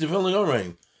 This is the Vilna Gaon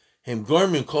writing. Hem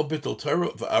gormim kol bittul Torah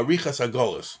v'arichas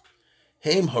hagolos.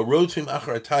 Hem harotzim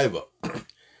achar taiva.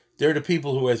 They're the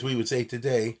people who, as we would say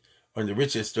today, are in the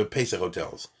richest of Pesach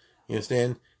hotels. You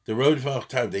understand? The road of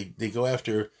taiva. They go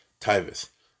after taivas,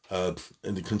 and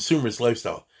the consumerist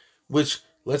lifestyle, which,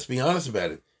 let's be honest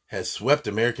about it, has swept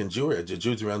American Jewry, the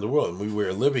Jews around the world. And we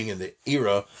were living in the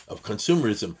era of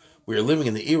consumerism. We are living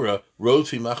in the era road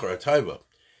fi machar taiva.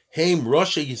 Heim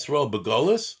Rosh Yisrael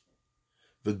begolis,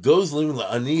 v'gozlim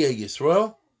la'aniyeh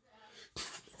Yisrael.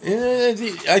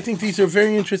 I think these are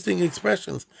very interesting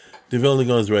expressions the Vilna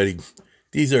Gaon is writing.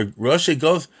 These are Rosh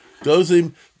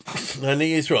Gozlim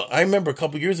la'aniyeh Yisrael. I remember a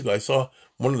couple of years ago I saw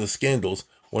one of the scandals,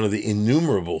 one of the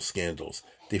innumerable scandals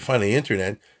they find on the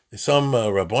internet. Some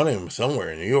Rabbanim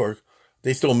somewhere in New York,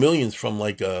 they stole millions from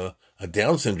like a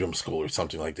Down syndrome school or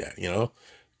something like that, Gozlim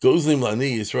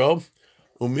la'aniyeh Yisrael,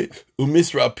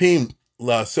 umisrapim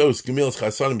la'sos gemilas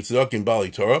chasanim tzedakah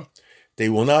bali Torah. They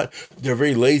will not, they're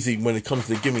very lazy when it comes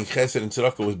to giving chesed and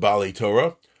tzedakah with bali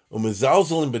Torah.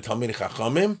 Umizalzalim b'talmidei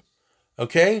chachamim.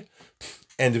 Okay?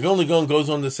 And the Vilna Gaon goes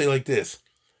on to say like this.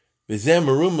 V'zeh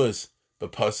merumas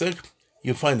b'pasuk.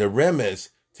 You find a remez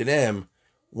to them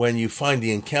when you find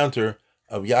the encounter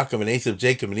of Yaakov and Esav,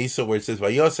 Jacob and Esau, where it says,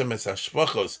 Vayosem es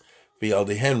hashpachos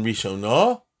v'yaldehen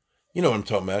rishonah. You know what I'm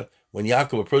talking about. When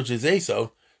Yaakov approaches Esau,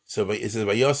 so it says,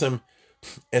 Vayosem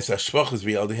es hashpachos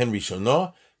v'yaldehen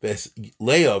rishonah, v'es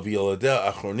Leah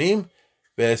v'yoladeh achronim,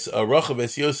 v'es Rachel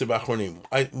v'es Yosef achronim.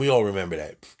 We all remember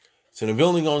that. So the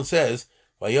Vilna Gaon says,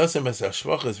 Vayosem es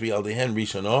hashpachos v'yaldehen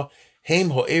rishonah, heim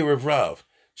ho'erev rav,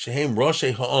 shehem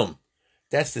roshei ha'om.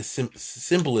 That's the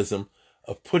symbolism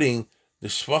of putting the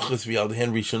shvachas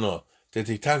v'yaldehen rishonah. The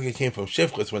Titaka came from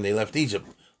Shifchas when they left Egypt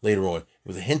later on. It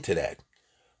was a hint to that.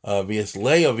 V'yes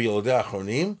Leah v'yoladeh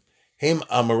achronim, heim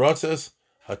amaratzas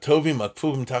hatovim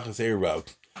akfuvim tachas eirav.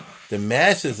 The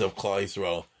masses of Klal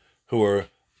Yisrael who are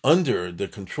under the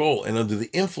control and under the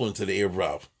influence of the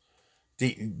Erev.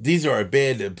 These are our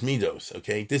bad midos,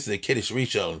 okay? This is a Kiddush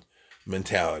Rishon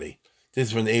mentality. This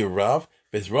is from the Erev.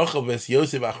 Ves Rachel ves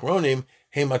Yosef achronim,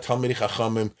 heim atalmidei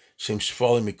chachamim, shem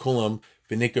shvalim mikulam,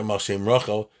 v'nikar mal shem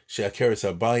Rachel, she'akeres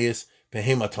habayis,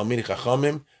 v'heim atalmidei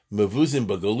chachamim, mevuzim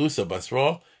b'galusa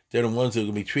basra. They're the ones who are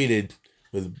going to be treated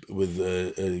with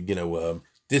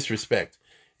disrespect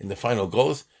in the final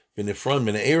goals, v'nifron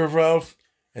min Erev,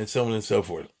 and so on and so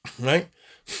forth. Right?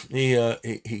 These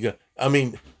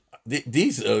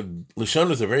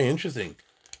Lashonos are very interesting.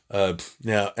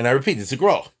 Now, and I repeat, it's a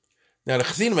Gra. Now, the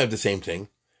Chassidim have the same thing,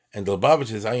 and the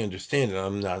Lubavitches, I understand, and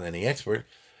I'm not any expert,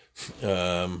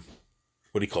 what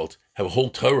do you call it? Have a whole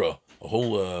Torah, a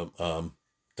whole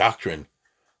doctrine,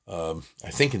 I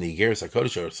think in the Igeres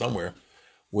HaKodesh or somewhere,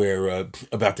 where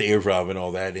about the Erev and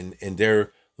all that, and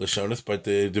their Lashonos, but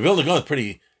the Vilna Gaon is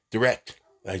pretty direct,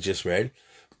 I just read.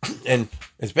 And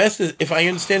as best as, if I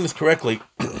understand this correctly,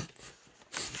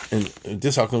 and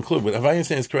this I'll conclude, but if I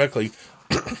understand this correctly,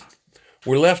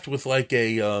 we're left with like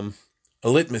a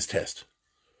litmus test.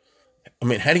 I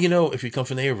mean, how do you know if you come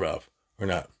from the Erev or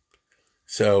not?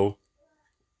 So,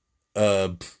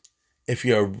 if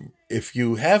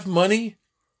you have money,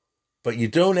 but you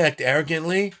don't act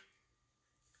arrogantly,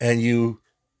 and you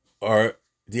are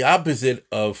the opposite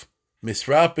of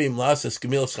misrapim lasas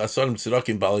gemil chasonim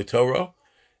tzedakim bali Torah,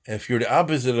 and if you're the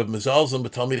opposite of mezalzim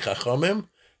b'talmid chachamim,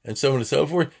 and so on and so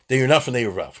forth, then you're not from the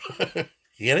Erev.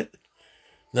 You get it?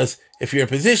 Thus, if you're in a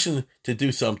position to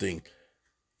do something,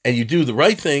 and you do the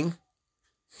right thing,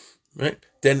 right,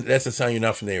 then that's a sign you're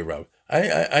not from the Erev.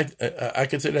 I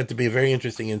consider that to be a very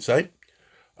interesting insight,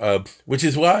 which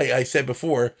is why I said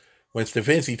before, when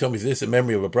Stefanski told me this, a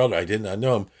memory of a brother, I did not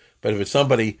know him, but if it's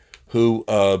somebody who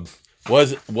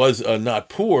was not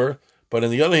poor, but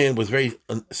on the other hand was very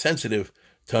sensitive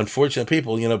to unfortunate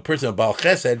people, a person of Baal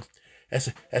Chesed,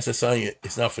 that's a sign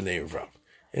it's not from the Erev.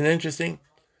 Isn't that interesting?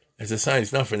 That's a sign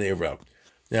it's not from the Erev.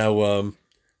 Now,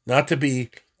 not to be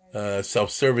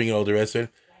self-serving and all the rest of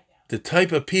it, the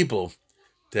type of people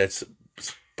that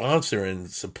sponsor and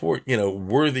support,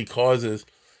 worthy causes,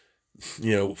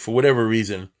 for whatever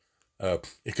reason,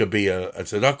 it could be a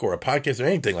tzedakah or a podcast or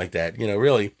anything like that.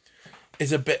 Really,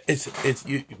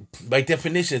 by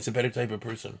definition, it's a better type of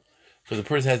person because the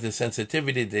person has the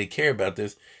sensitivity. They care about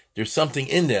this. There's something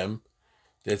in them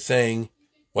that's saying,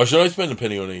 "Why should I spend a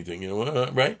penny on anything?"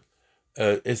 Right?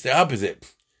 It's the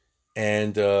opposite,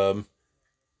 and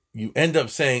you end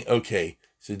up saying, "Okay,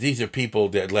 so these are people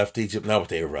that left Egypt not with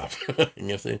the Erev." You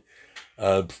know what I'm saying?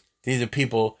 These are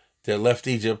people that left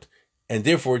Egypt. And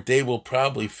therefore, they will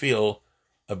probably feel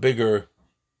a bigger,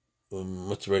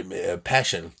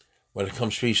 passion when it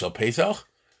comes to Shal Pesach.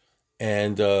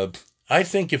 And I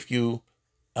think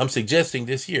I'm suggesting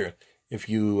this year, if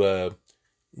you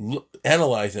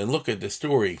analyze and look at the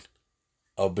story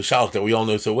of Bashalach that we all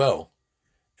know so well,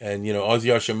 and Oz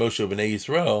Yashar Moshe B'nai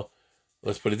Yisrael,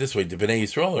 let's put it this way: the B'nai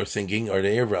Yisrael are singing, or the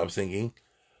Erev singing.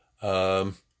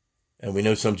 And we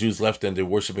know some Jews left and they're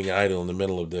worshiping an idol in the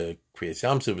middle of the Kriyas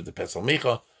Yamsuf with the Pesach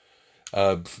Micha,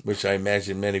 which I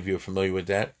imagine many of you are familiar with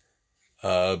that.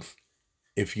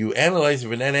 If you analyze it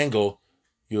from that angle,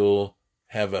 you'll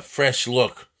have a fresh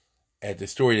look at the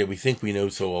story that we think we know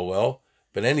so well.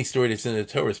 But any story that's in the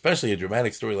Torah, especially a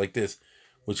dramatic story like this,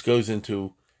 which goes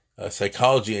into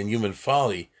psychology and human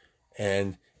folly,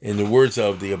 and in the words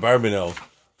of the Abarbanel,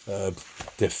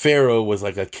 the Pharaoh was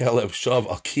like a Kelev Shav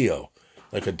Akio,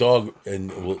 like a dog, and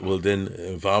will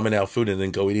then vomit out food and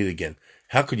then go eat it again.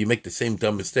 How could you make the same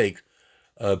dumb mistake?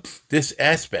 This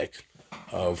aspect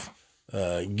of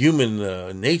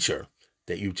human nature,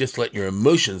 that you just let your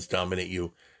emotions dominate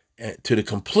you, to the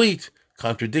complete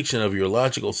contradiction of your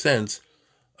logical sense,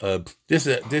 this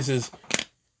is,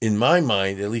 in my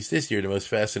mind, at least this year, the most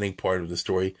fascinating part of the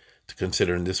story to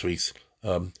consider in this week's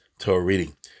Torah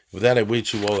reading. With that, I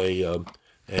wish you all a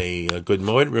good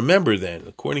moed. Remember then,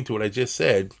 according to what I just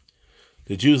said,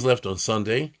 the Jews left on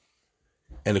Sunday,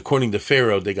 and according to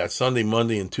Pharaoh, they got Sunday,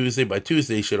 Monday, and Tuesday. By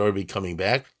Tuesday, they should already be coming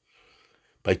back.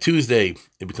 By Tuesday,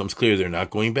 it becomes clear they're not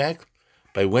going back.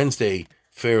 By Wednesday,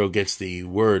 Pharaoh gets the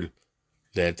word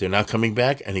that they're not coming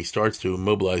back, and he starts to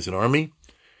mobilize an army.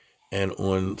 And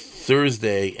on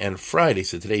Thursday and Friday,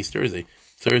 so today's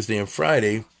Thursday and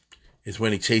Friday is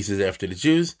when he chases after the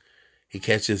Jews. He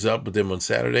catches up with them on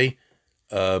Saturday,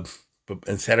 and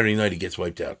Saturday night he gets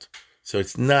wiped out. So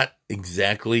it's not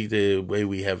exactly the way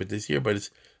we have it this year, but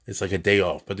it's like a day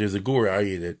off. But there's a Gur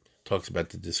Aryeh that talks about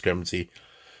the discrepancy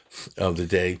of the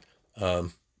day,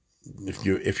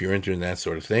 if you're into that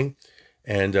sort of thing.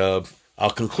 And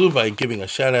I'll conclude by giving a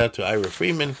shout out to Ira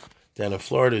Freeman down in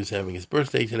Florida, who's having his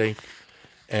birthday today.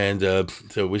 And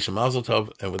so wish him Mazel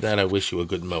Tov. And with that, I wish you a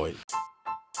good moed.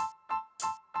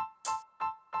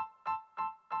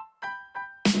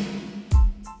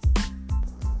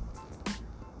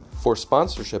 For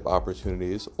sponsorship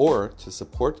opportunities or to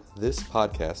support this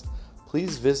podcast,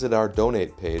 please visit our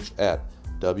donate page at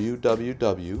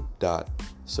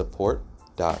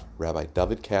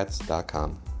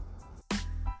www.support.rabbidavidkatz.com.